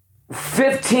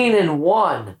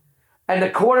 15-1, and the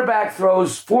quarterback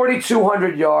throws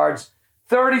 4,200 yards,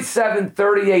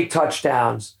 38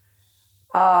 touchdowns.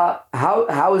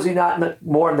 How is he not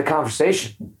more in the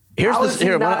conversation?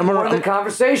 More in the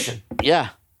conversation? Yeah,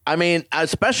 I mean,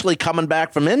 especially coming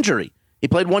back from injury, he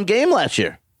played 1 game last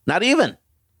year, not even.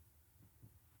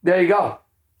 There you go.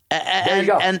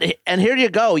 And here you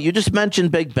go. You just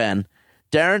mentioned Big Ben,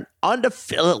 Darren.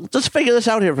 Let's figure this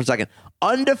out here for a second.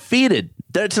 Undefeated.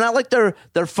 It's not like they're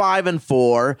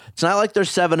 5-4. It's not like they're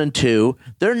 7-2.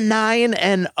 They're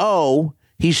 9-0.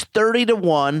 He's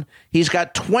 30-1. He's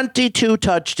got 22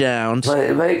 touchdowns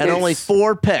and only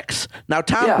 4 picks. Now,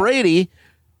 Tom Brady,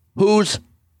 who's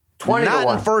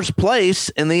not in first place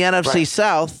in the NFC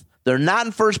South, they're not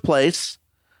in first place.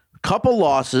 Couple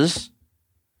losses.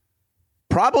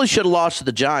 Probably should have lost to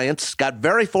the Giants. Got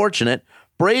very fortunate.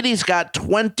 Brady's got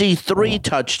 23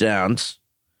 touchdowns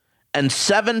and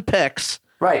 7 picks.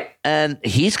 Right. And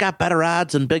he's got better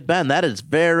odds than Big Ben. That is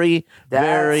very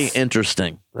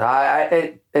interesting.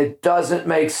 It doesn't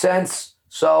make sense.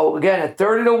 So, again, at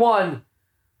 30-1,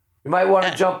 you might want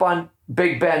to jump on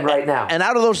Big Ben right now. And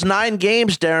out of those 9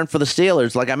 games, Darren, for the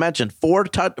Steelers, like I mentioned, 4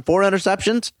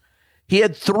 interceptions. He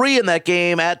had 3 in that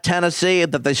game at Tennessee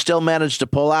that they still managed to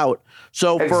pull out.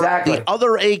 So for the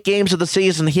other 8 games of the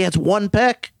season, he has 1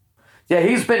 pick. Yeah,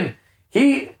 he's been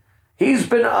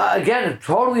again,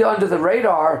 totally under the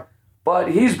radar,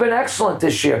 but he's been excellent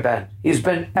this year, Ben. He's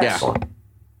been excellent. Yeah.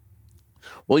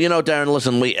 Well, Darren,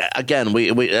 listen, we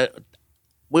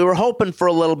were hoping for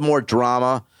a little more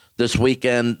drama this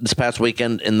past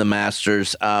weekend in the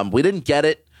Masters. We didn't get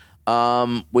it.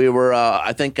 We were,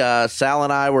 I think Sal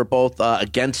and I were both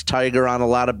against Tiger on a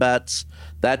lot of bets.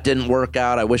 That didn't work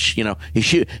out. I wish, he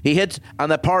hits on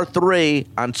the par 3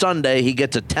 on Sunday. He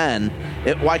gets a 10.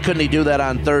 Why couldn't he do that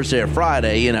on Thursday or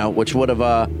Friday? Which would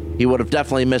have he would have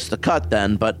definitely missed the cut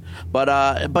then. But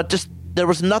just there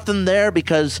was nothing there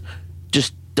because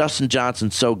just Dustin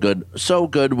Johnson's so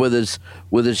good with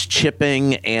his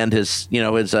chipping and his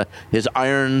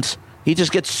irons. He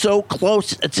just gets so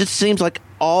close. It just seems like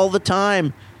all the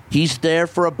time he's there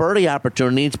for a birdie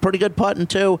opportunity. He's pretty good putting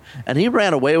too, and he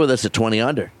ran away with us at 20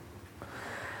 under.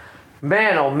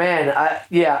 Man, oh man,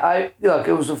 look.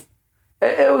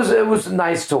 It was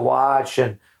nice to watch,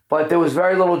 but there was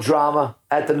very little drama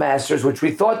at the Masters, which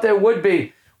we thought there would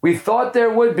be. But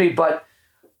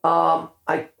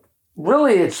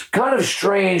it's kind of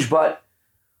strange, but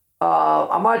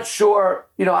I'm not sure.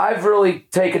 I've really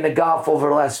taken to golf over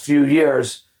the last few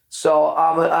years. So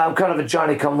I'm kind of a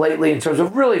Johnny-come-lately in terms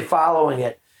of really following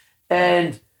it.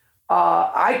 And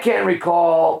I can't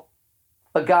recall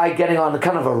a guy getting on the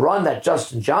kind of a run that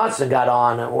Justin Johnson got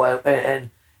on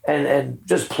and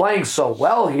just playing so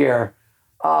well here.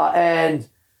 I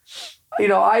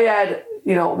had,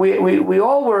 we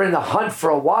all were in the hunt for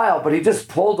a while, but he just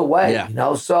pulled away, I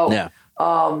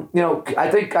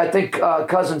think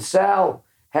Cousin Sal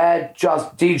had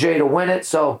just DJ to win it.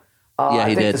 So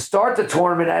I think to start the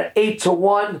tournament at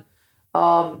 8-1.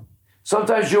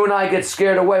 Sometimes you and I get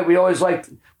scared away. We always like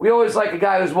a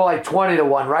guy who's more like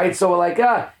 20-1, right? So we're like,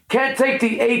 can't take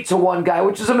the 8-1 guy,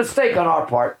 which is a mistake on our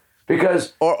part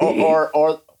because or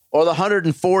the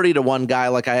 140-1 guy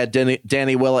like I had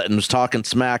Danny Willett and was talking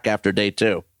smack after day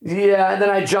 2. Yeah, and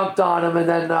then I jumped on him, and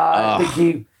then I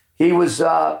think he was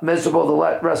miserable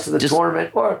the rest of the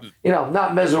tournament, or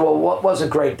not miserable. Wasn't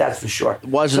great, that's for sure.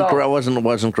 Wasn't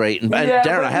great. And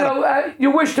Darren, you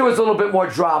wish there was a little bit more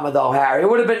drama, though, Harry. It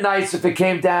would have been nice if it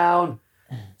came down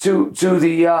to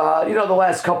the the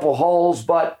last couple holes.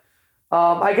 But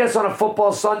I guess on a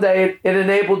football Sunday, it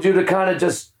enabled you to kind of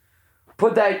just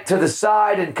put that to the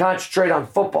side and concentrate on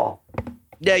football.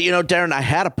 Yeah, Darren, I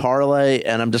had a parlay,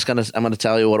 and I'm gonna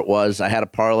tell you what it was. I had a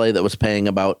parlay that was paying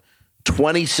about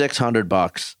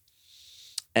 $2,600,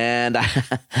 and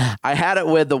I had it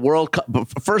with the World Cup.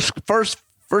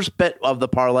 First bit of the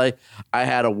parlay, I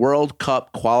had a World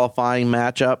Cup qualifying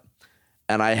matchup,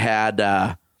 and I had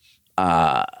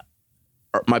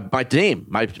my team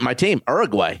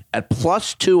Uruguay at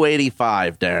plus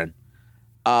 285, Darren,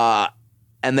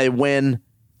 and they win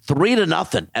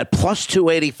 3-0 at plus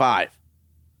 285.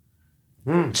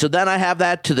 So then I have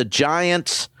that to the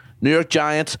Giants, New York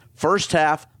Giants, first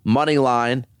half. Money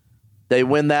line. They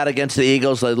win that against the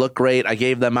Eagles. They look great. I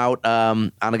gave them out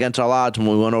on Against All Odds when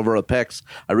we went over the picks.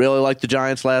 I really liked the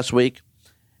Giants last week.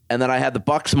 And then I had the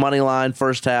Bucks money line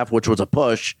first half, which was a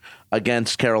push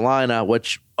against Carolina,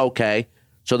 which, okay.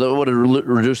 So that would have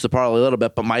reduced the parlay a little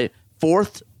bit. But my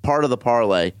fourth part of the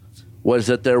parlay was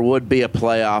that there would be a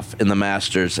playoff in the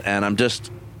Masters. And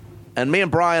and me and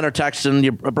Brian are texting,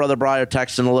 your brother Brian are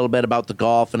texting a little bit about the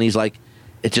golf. And he's like,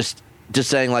 it's just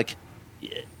saying like,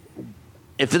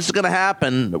 if this is going to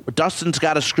happen, Dustin's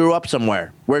got to screw up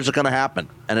somewhere. Where's it going to happen?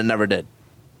 And it never did.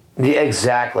 Yeah,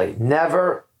 exactly.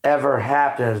 Never, ever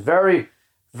happened. It's very,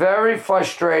 very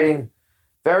frustrating.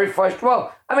 Very frustrating.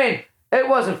 Well, I mean, it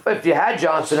wasn't, if you had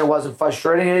Johnson, it wasn't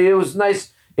frustrating. It was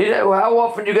nice. How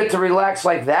often you get to relax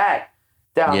like that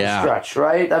down the stretch,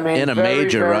 right? I mean, in a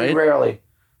major, very rarely.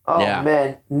 Oh,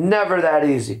 man. Never that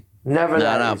easy. Never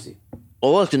that easy.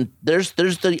 Well, listen, there's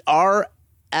the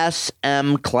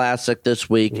RSM Classic this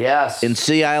week. Yes. In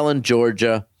Sea Island,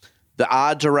 Georgia. the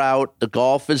odds are out. The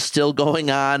golf is still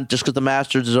going on just because the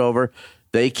Masters is over.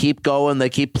 They keep going. They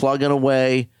keep plugging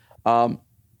away. I'm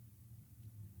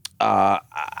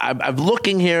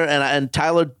looking here, and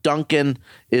Tyler Duncan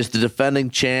is the defending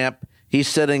champ. He's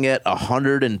sitting at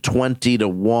 120 to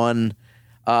 1.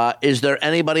 Is there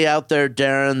anybody out there,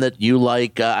 Darren, that you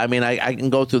like? I can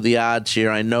go through the odds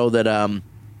here. I know that,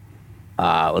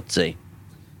 let's see.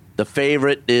 The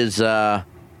favorite is, let's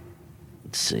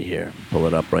see here. Pull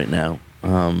it up right now.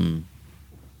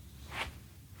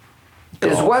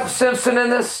 Is Webb Simpson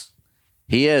in this?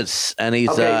 He is, and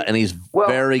he's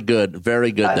very good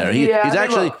there. He's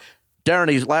actually,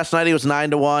 Darren. Last night he was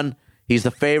 9 to 1. He's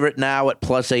the favorite now at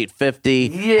plus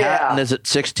 850. Yeah, Hatton is at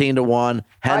 16 to 1.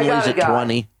 Henley's at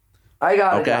 20. I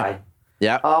got a guy.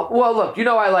 Yeah. Well, look,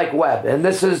 I like Webb, and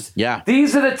these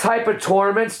are the type of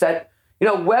tournaments that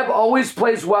Webb always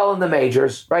plays well in the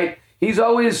majors, right? He's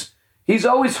always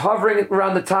hovering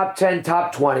around the top 10,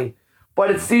 top 20,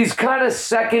 but it's these kind of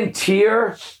second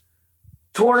tier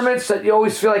tournaments that you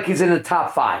always feel like he's in the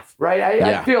top 5, right?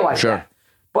 I feel like that.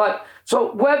 But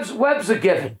so Webb's a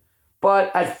given.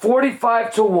 But at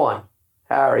 45 to 1,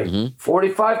 Harry,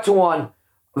 45 to 1,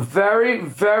 very,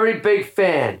 very big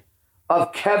fan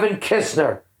of Kevin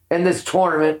Kisner in this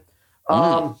tournament.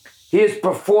 He has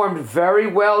performed very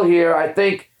well here. I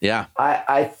think. Yeah.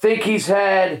 I think he's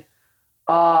had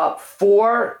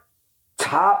 4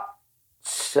 top.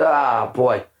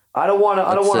 Boy, I don't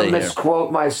want to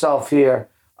misquote myself here.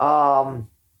 Let's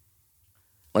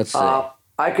see.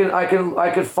 I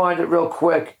can find it real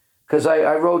quick. Because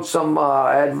I wrote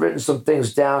I had written some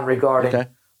things down regarding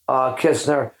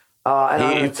Kisner. And I'm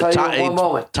going to tell you in one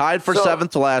moment. Tied for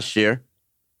 7th last year.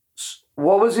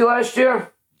 What was he last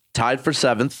year? Tied for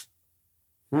 7th.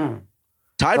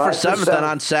 Tied for 7th, and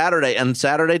on Saturday,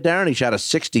 Darren, he shot a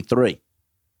 63.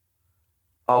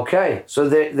 Okay, so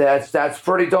that's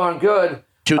pretty darn good.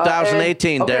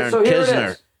 2018, Darren. So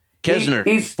Kisner,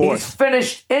 he's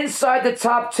finished inside the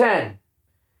top 10.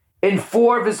 In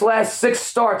 4 of his last 6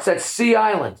 starts at Sea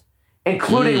Island,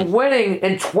 including winning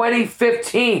in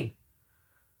 2015.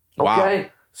 Okay? Wow.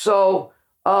 So,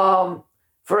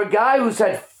 for a guy who's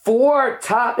had 4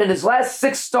 in his last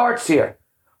 6 starts here,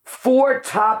 4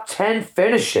 top 10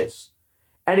 finishes,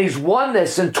 and he's won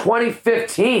this in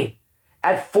 2015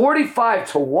 at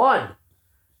 45 to 1,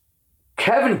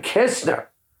 Kevin Kisner.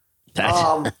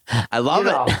 I love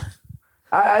it.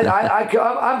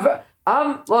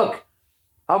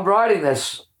 I'm riding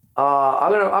this.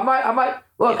 I might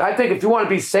look. I think if you want to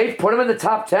be safe, put him in the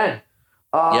top 10.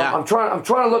 I'm trying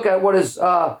to look at what his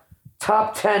top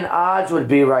 10 odds would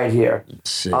be right here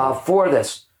for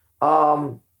this.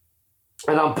 And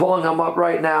I'm pulling them up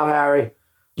right now, Harry.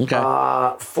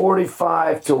 Okay.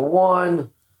 45 to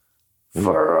 1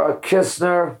 for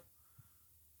Kisner.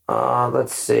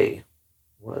 Let's see.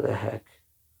 Where the heck?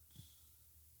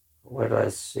 Where did I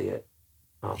see it?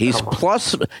 Oh, he's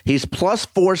plus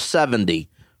 470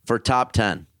 for top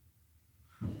 10.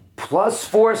 Plus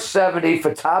 470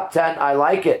 for top 10. I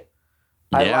like it.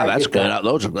 That's good.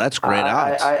 That's great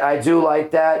odds. I do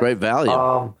like that. Great value.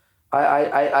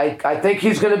 I think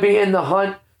he's going to be in the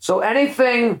hunt. So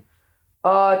anything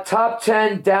top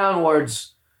 10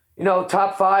 downwards,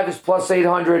 top 5 is plus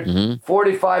 800,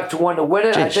 45 to 1 to win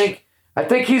it. Jeez. I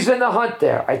think he's in the hunt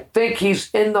there. I think he's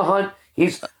in the hunt.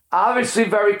 He's obviously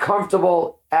very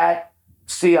comfortable at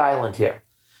Sea Island here.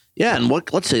 Yeah, and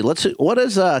let's see. What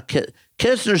is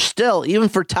Kisner still, even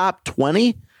for top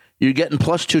 20, you're getting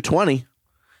plus 220.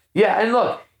 Yeah, and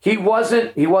look, he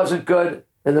wasn't good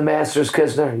in the Masters,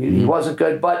 Kisner. He wasn't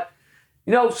good, but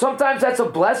sometimes that's a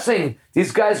blessing.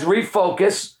 These guys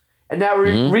refocus, and now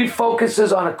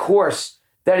refocuses on a course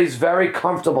that he's very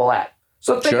comfortable at.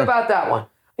 So think about that one.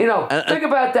 Think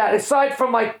about that. Aside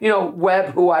from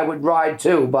Webb, who I would ride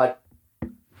too, but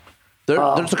there's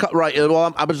right.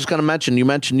 Well, I was just going to mention. You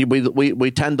mentioned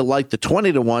we tend to like the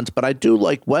 20 to 1s, but I do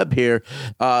like Webb here.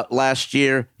 Last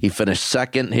year he finished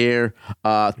 2nd here,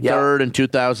 3rd in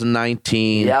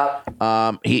 2019.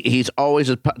 Yeah. He's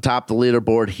always at top of the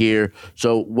leaderboard here.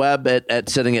 So Webb at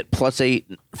sitting at plus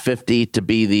 850 to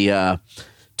be the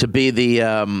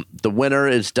winner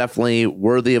is definitely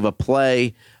worthy of a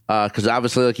play. Because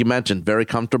obviously, like you mentioned, very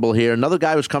comfortable here. Another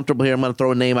guy who's comfortable here, I'm going to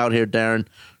throw a name out here, Darren.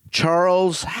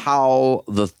 Charles Howell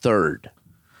III.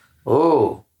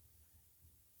 Oh.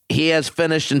 He has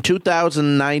finished in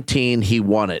 2019, he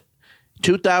won it.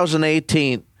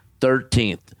 2018,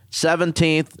 13th.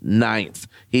 17th, 9th.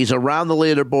 He's around the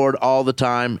leaderboard all the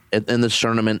time in this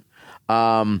tournament.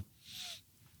 And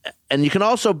you can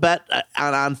also bet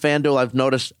on FanDuel, I've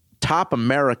noticed, Top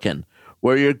American,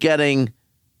 where you're getting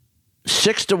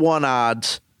 6 to 1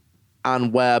 odds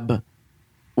on Webb,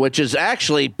 which is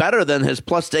actually better than his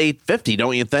plus 850,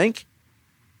 don't you think?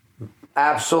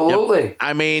 Absolutely. Yep.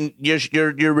 I mean,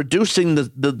 you're reducing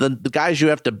the guys you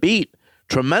have to beat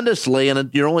tremendously, and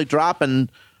you're only dropping.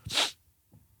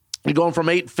 You're going from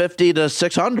 850 to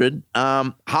 600.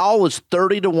 Howell is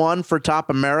 30-1 for top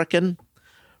American.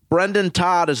 Brendan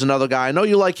Todd is another guy. I know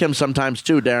you like him sometimes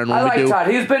too, Darren. I like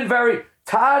Todd. He's been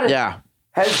Todd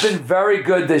has been very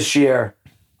good this year.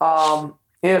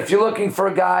 If you're looking for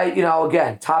a guy,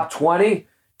 again, top 20,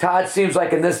 Todd seems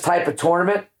like in this type of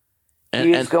tournament,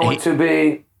 he's going to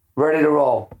be ready to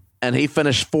roll. And he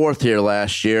finished fourth here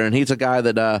last year, and he's a guy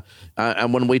that,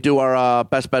 and when we do our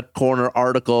Best Bet Corner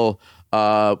article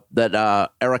that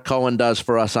Eric Cohen does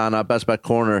for us on Best Bet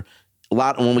Corner, a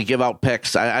lot when we give out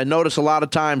picks, I notice a lot of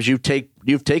times you've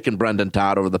taken Brendan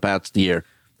Todd over the past year.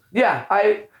 Yeah,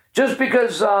 just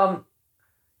because I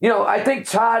think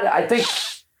Todd,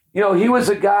 he was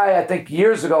a guy I think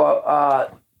years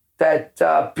ago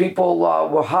that people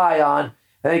were high on.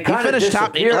 And he finished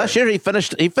top last year. He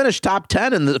finished top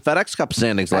 10 in the FedEx Cup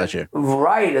standings last year.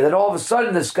 Right, and then all of a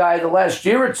sudden, this guy the last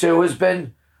year or two has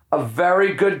been a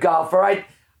very good golfer. I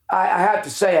have to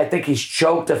say, I think he's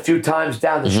choked a few times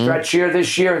down the stretch here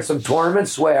this year in some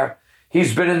tournaments where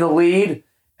he's been in the lead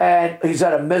and he's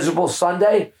had a miserable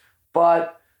Sunday.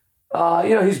 But,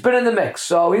 he's been in the mix.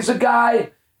 So he's a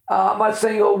guy, I'm not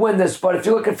saying he'll win this, but if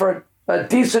you're looking for a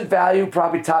decent value,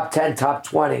 probably top 10, top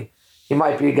 20, he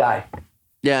might be a guy.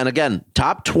 Yeah, and again,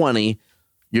 top 20,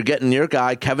 you're getting your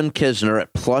guy, Kevin Kisner,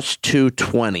 at plus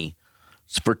 220.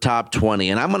 For top 20.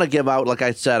 And I'm going to give out, like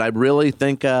I said, I really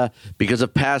think because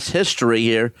of past history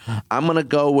here, I'm going to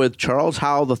go with Charles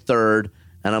Howell III,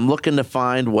 and I'm looking to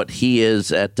find what he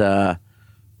is at,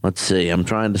 let's see, I'm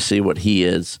trying to see what he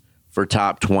is for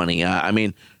top 20. I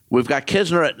mean, we've got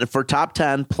Kisner for top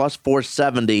 10, plus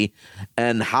 470,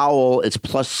 and Howell is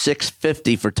plus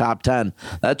 650 for top 10.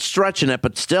 That's stretching it,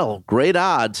 but still, great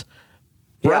odds.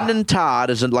 Yeah. Brendan Todd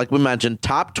is, like we mentioned,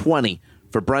 top 20.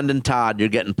 For Brendan Todd, you're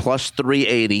getting plus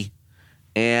 380,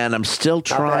 and I'm still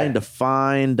trying to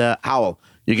find Howell.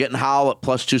 You're getting Howell at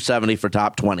plus 270 for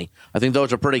top 20. I think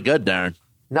those are pretty good, Darren.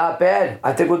 Not bad.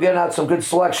 I think we're getting out some good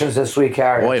selections this week,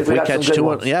 Harry. Boy, if we catch two,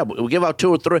 we'll give out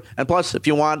 2 or 3. And plus, if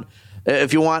you want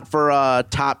for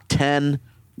top 10,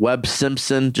 Webb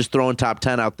Simpson, just throwing top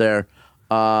 10 out there.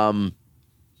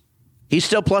 He's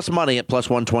still plus money at plus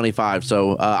 125.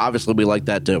 So obviously, we like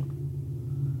that too.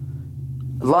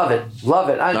 Love it. All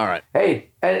right.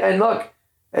 Hey, and look,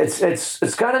 it's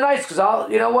kind of nice because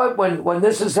you know what? When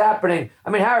this is happening, I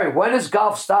mean, Harry, when does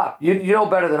golf stop? You know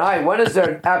better than I. When is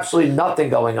there absolutely nothing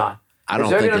going on? I don't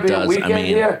think it does. Is there going to be a weekend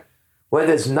here where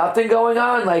there's nothing going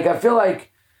on? Like I feel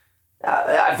like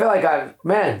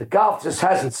the golf just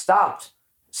hasn't stopped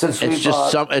since we've.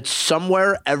 It's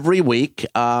somewhere every week.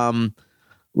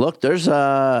 Look, there's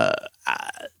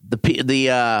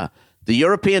the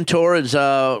European Tour is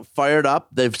fired up.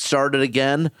 They've started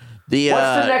again. What's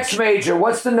the next major?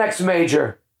 What's the next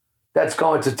major that's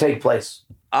going to take place?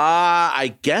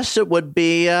 I guess it would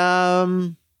be.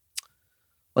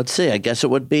 Let's see. I guess it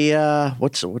would be.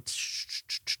 What's it would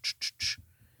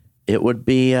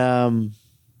be.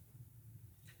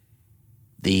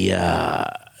 The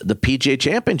PGA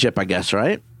Championship, I guess,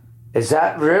 right? Is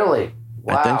that really?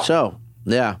 Wow. I think so.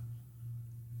 Yeah.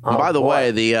 And by the way,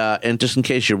 and just in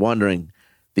case you're wondering,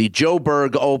 the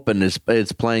Joburg Open is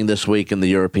playing this week in the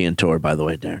European Tour. By the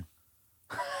way, Darren.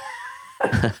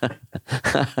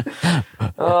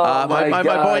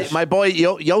 My boy,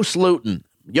 Joost Luiten.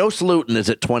 Joost Luiten is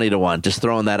at 20-1. Just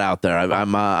throwing that out there.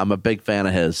 I'm a big fan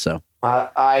of his. So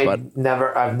I've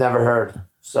never heard.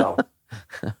 So.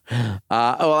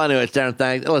 Well, anyways, Darren,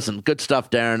 thanks. Listen, good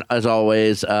stuff, Darren, as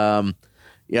always.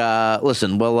 Yeah,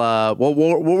 listen, we'll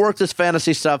work this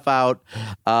fantasy stuff out.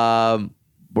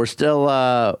 We're still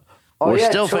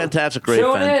fantastic. Great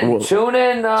fans. Tune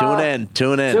in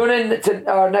to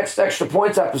our next Extra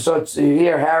Points episode. So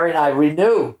here, Harry and I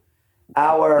renew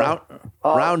our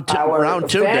round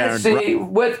two, fantasy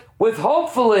Darren. with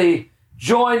hopefully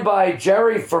joined by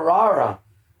Jerry Ferrara.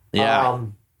 Yeah.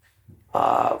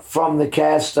 From the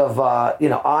cast of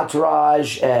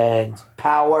Entourage and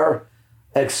Power,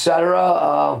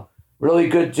 etc. Really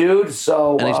good dude.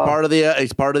 So, and he's part of the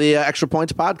Extra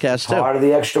Points podcast too. Part of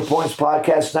the Extra Points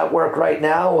podcast network right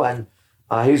now, and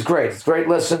he's great. It's a great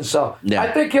listen. So yeah.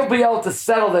 I think he'll be able to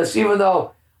settle this, even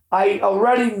though I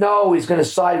already know he's going to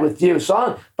side with you.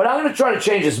 But I'm going to try to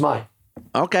change his mind.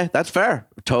 Okay, that's fair.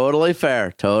 Totally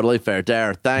fair.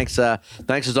 Darren, thanks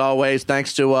as always.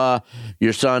 Thanks to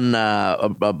your son,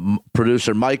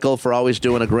 producer Michael, for always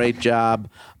doing a great job.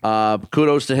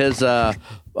 Kudos to his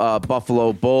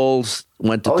Buffalo Bulls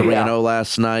went to 3-0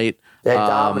 last night. They're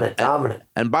dominant.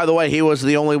 And by the way, he was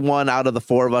the only one out of the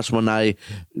four of us when I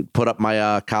put up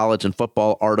my college and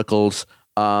football articles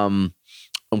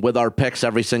with our picks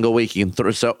every single week. You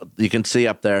can see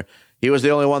up there. He was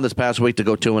the only one this past week to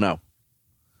go 2-0.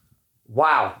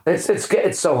 Wow, it's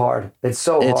so hard. It's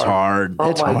hard.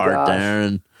 Oh it's my hard, gosh.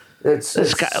 Darren.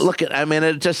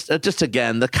 Just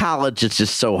again, the college is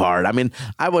just so hard. I mean,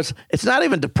 it's not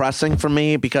even depressing for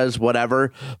me because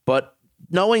whatever, but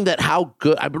knowing that how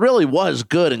good I really was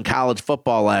good in college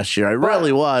football last year. I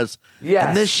really was. Yes.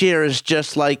 And this year is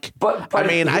just like,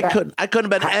 I couldn't have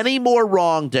been any more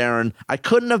wrong, Darren. I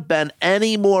couldn't have been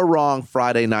any more wrong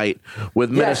Friday night with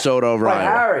Minnesota over Iowa.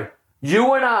 Harry,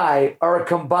 you and I are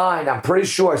combined, I'm pretty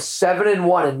sure,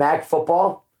 7-1 in MAC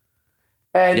football.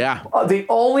 And the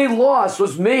only loss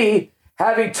was me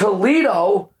having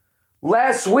Toledo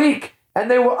last week,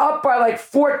 and they were up by like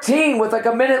 14 with like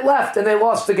a minute left, and they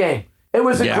lost the game. It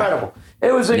was incredible.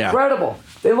 It was incredible.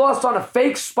 They lost on a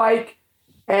fake spike,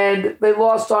 and they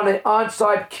lost on an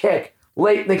onside kick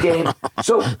late in the game.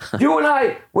 So you and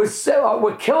I we're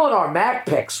killing our MAC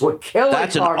picks. We're killing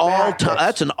That's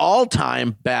an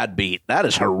all-time bad beat. That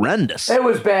is horrendous. It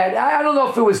was bad. I don't know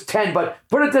if it was 10, but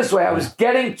put it this way. I was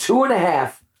getting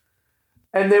 2.5,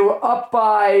 and they were up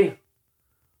by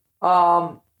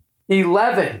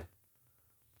 11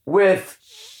 with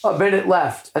a minute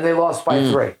left, and they lost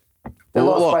by 3. They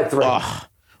lost by 3.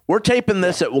 We're taping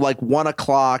this at like 1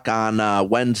 o'clock on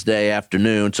Wednesday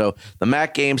afternoon, so the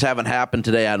MAC games haven't happened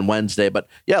today on Wednesday. But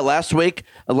last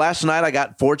night I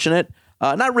got fortunate.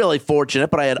 Not really fortunate,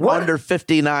 but I had under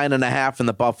 59.5 in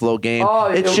the Buffalo game.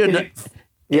 It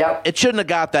shouldn't have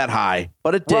got that high,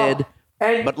 but it did.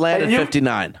 But landed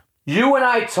 59. You and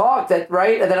I talked that,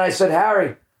 right? And then I said,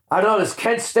 Harry, I don't know, this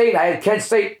Kent State. I had Kent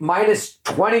State minus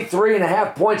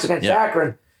 23.5 points against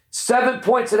Akron. 7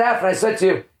 points at half, and I said to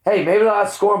you, hey, maybe they'll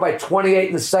outscore them by 28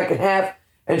 in the second half.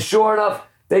 And sure enough,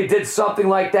 they did something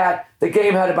like that. The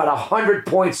game had about 100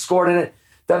 points scored in it.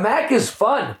 The MAC is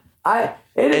fun.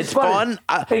 It's fun.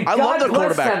 I love the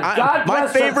quarterback. God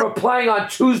bless them for playing on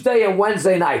Tuesday and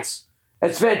Wednesday nights.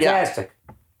 It's fantastic.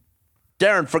 Yeah.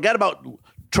 Darren, forget about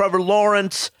Trevor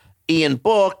Lawrence, Ian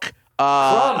Book,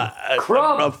 Crum.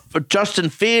 Justin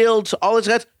Fields, all these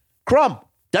guys. Crum.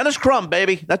 Dennis Crum,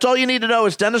 baby. That's all you need to know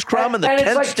is Dennis Crum and the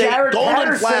Kent State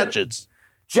Golden Flashes.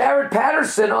 Jared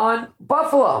Patterson on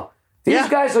Buffalo. These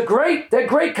guys are great. They're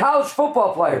great college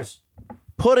football players.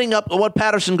 Putting up what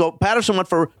Patterson went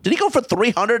for. Did he go for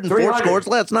 304 scores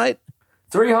last night?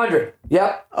 300.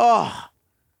 Yep. Oh,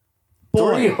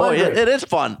 boy, it is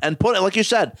fun. And like you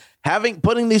said,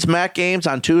 putting these MAC games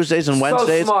on Tuesdays and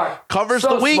Wednesdays covers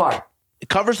the week. Smart. It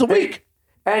covers the week.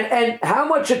 And how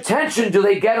much attention do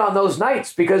they get on those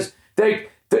nights? Because the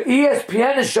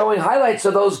ESPN is showing highlights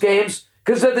of those games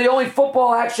because they're the only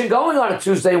football action going on a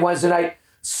Tuesday, Wednesday night.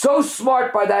 So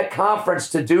smart by that conference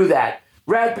to do that.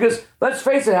 Because let's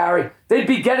face it, Harry, they'd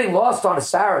be getting lost on a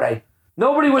Saturday.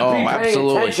 Nobody would be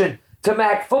paying attention to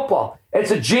MAC football.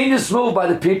 It's a genius move by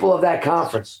the people of that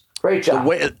conference. Great job.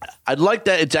 I'd like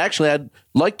that. I'd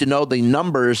like to know the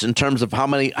numbers in terms of how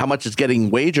much is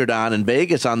getting wagered on in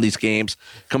Vegas on these games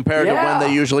compared to when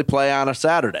they usually play on a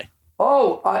Saturday.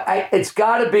 It's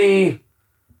got to be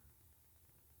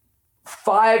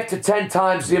 5 to 10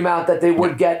 times the amount that they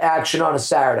would get action on a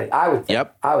Saturday. I would think.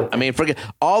 Yep. I mean, forget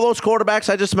all those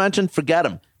quarterbacks I just mentioned. Forget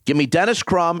them. Give me Dennis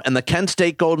Crum and the Kent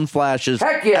State Golden Flashes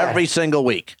every single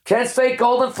week. Kent State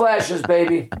Golden Flashes,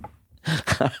 baby.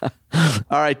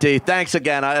 All right, D. Thanks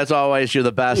again. As always, you're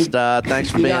the best.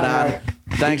 Thanks for being on.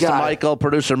 Thanks to Michael,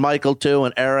 producer Michael, too,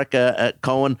 and Erica at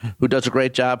Cohen, who does a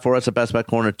great job for us at Best Bet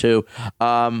Corner, too.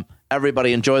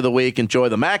 Everybody, enjoy the week. Enjoy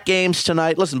the MAC games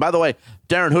tonight. Listen, by the way,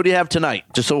 Darren, who do you have tonight?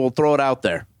 Just so we'll throw it out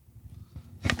there.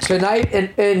 Tonight,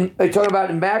 are you talking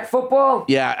about in MAC football?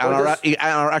 Yeah, on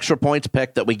our extra points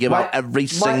pick that we give out every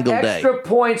single day. My extra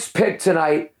points pick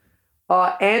tonight,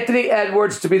 Anthony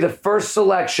Edwards to be the first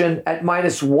selection at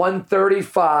minus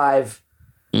 135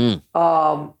 in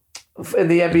the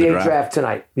NBA draft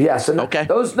tonight. Yes, and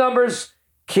those numbers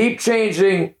keep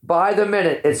changing by the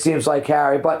minute, it seems like,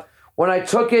 Harry. But when I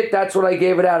took it, that's what I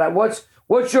gave it out at. What's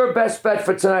your best bet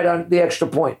for tonight on the extra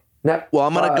point? Well,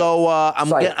 I'm going to go. I'm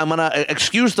going to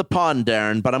excuse the pun,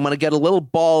 Darren, but I'm going to get a little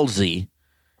ballsy,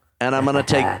 and I'm going to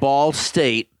take Ball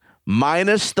State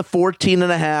minus the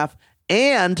 14.5,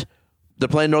 and they're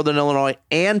playing Northern Illinois,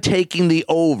 and taking the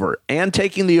over at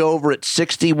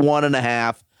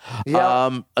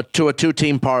 61.5 to a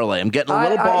 2-team parlay. I'm getting a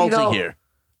little ballsy here.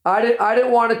 I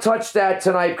didn't want to touch that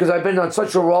tonight because I've been on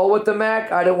such a roll with the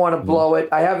MAC. I didn't want to blow it.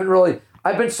 I haven't really.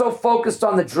 I've been so focused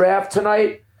on the draft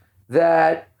tonight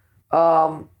that I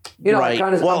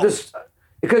kind of I'm just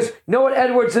because you know what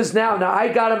Edwards is now. Now I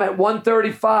got him at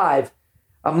 135.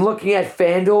 I'm looking at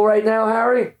FanDuel right now,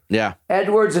 Harry. Yeah.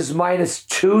 Edwards is minus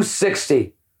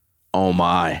 260. Oh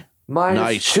my.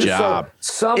 Nice job.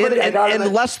 So somebody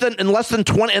in less than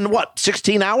 20 in what?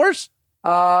 16 hours?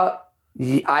 Yeah.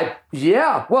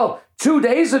 Well, 2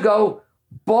 days ago,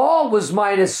 Ball was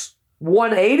minus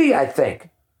 180, I think.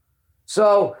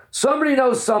 So somebody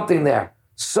knows something there.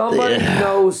 Somebody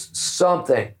knows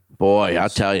something. Boy, I'll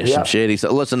tell you, some shady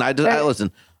stuff. Listen, I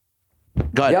listen.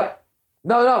 Go ahead. Yep.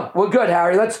 No, we're good,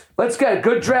 Harry. Let's get a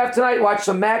good draft tonight. Watch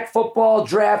some MAC football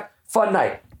draft. Fun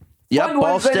night. Yep,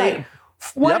 Ball State.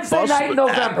 Wednesday night in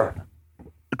November.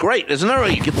 Great, isn't there?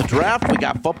 You get the draft. We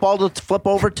got football to flip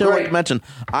over to, like you mentioned.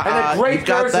 And a great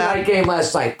Thursday night game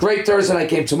last night. Great Thursday night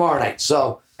game tomorrow night.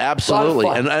 So absolutely.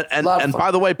 And by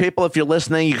the way, people, if you're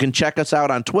listening, you can check us out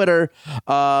on Twitter.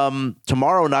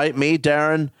 Tomorrow night, me,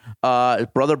 Darren,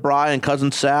 brother Brian,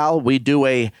 cousin Sal, we do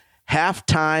a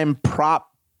halftime prop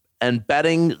and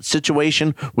betting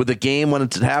situation with the game when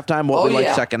it's at halftime.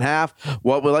 Like second half.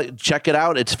 What we like. Check it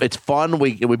out. It's fun.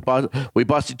 We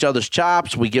bust each other's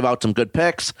chops. We give out some good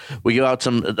picks. We give out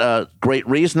some great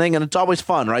reasoning, and it's always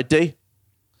fun, right, D?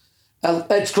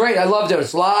 It's great. I love doing it.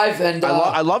 It's live, and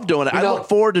I love doing it. I look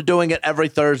forward to doing it every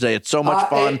Thursday. It's so much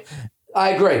fun. I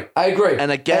agree.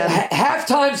 And again,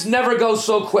 halftimes never go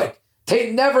so quick.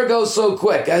 They never go so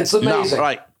quick. It's amazing. No,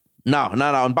 right? No.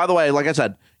 And by the way, like I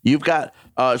said, you've got.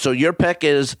 So your pick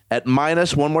is at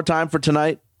minus one more time for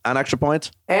tonight on extra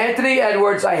points? Anthony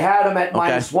Edwards, I had him at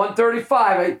minus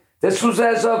 135. This was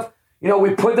as of,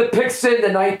 we put the picks in the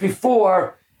night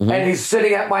before, and he's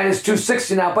sitting at minus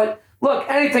 260 now. But look,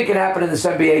 anything can happen in this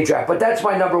NBA draft. But that's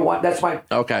my number one. That's my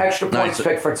extra points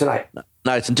pick for tonight.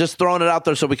 Nice. And just throwing it out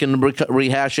there so we can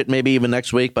rehash it maybe even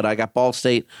next week. But I got Ball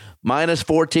State minus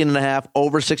 14.5,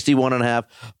 over 61.5.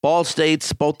 Ball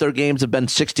State's, both their games have been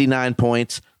 69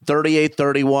 points.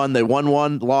 38-31. They won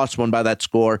one, lost one by that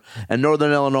score. And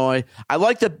Northern Illinois, I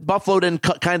like that Buffalo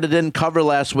didn't cover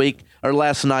last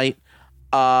night.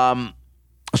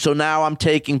 So now I'm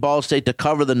taking Ball State to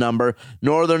cover the number.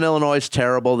 Northern Illinois is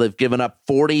terrible. They've given up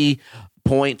 40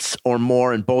 points or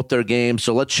more in both their games.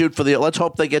 So let's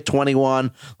hope they get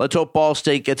 21. Let's hope Ball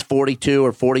State gets 42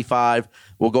 or 45.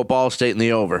 We'll go Ball State in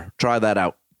the over. Try that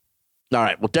out. All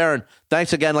right. Well, Darren,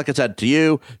 thanks again, like I said, to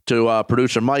you, to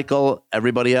producer Michael,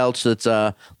 everybody else that's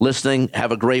listening.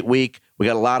 Have a great week. We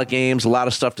got a lot of games, a lot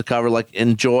of stuff to cover.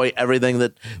 Enjoy everything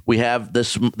that we have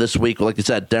this week. Like you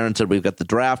said, Darren said we've got the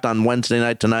draft on Wednesday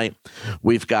night tonight.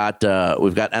 We've got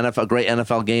NFL, great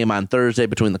NFL game on Thursday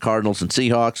between the Cardinals and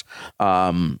Seahawks,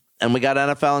 and we got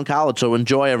NFL and college. So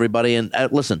enjoy, everybody, and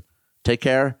listen. Take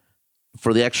care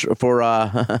for the extra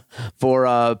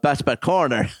for Best Bet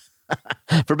Corner.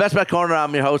 For Best Bet Corner,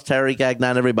 I'm your host, Terry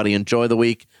Gagnon. Everybody, enjoy the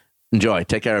week. Enjoy.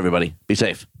 Take care, everybody. Be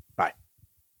safe.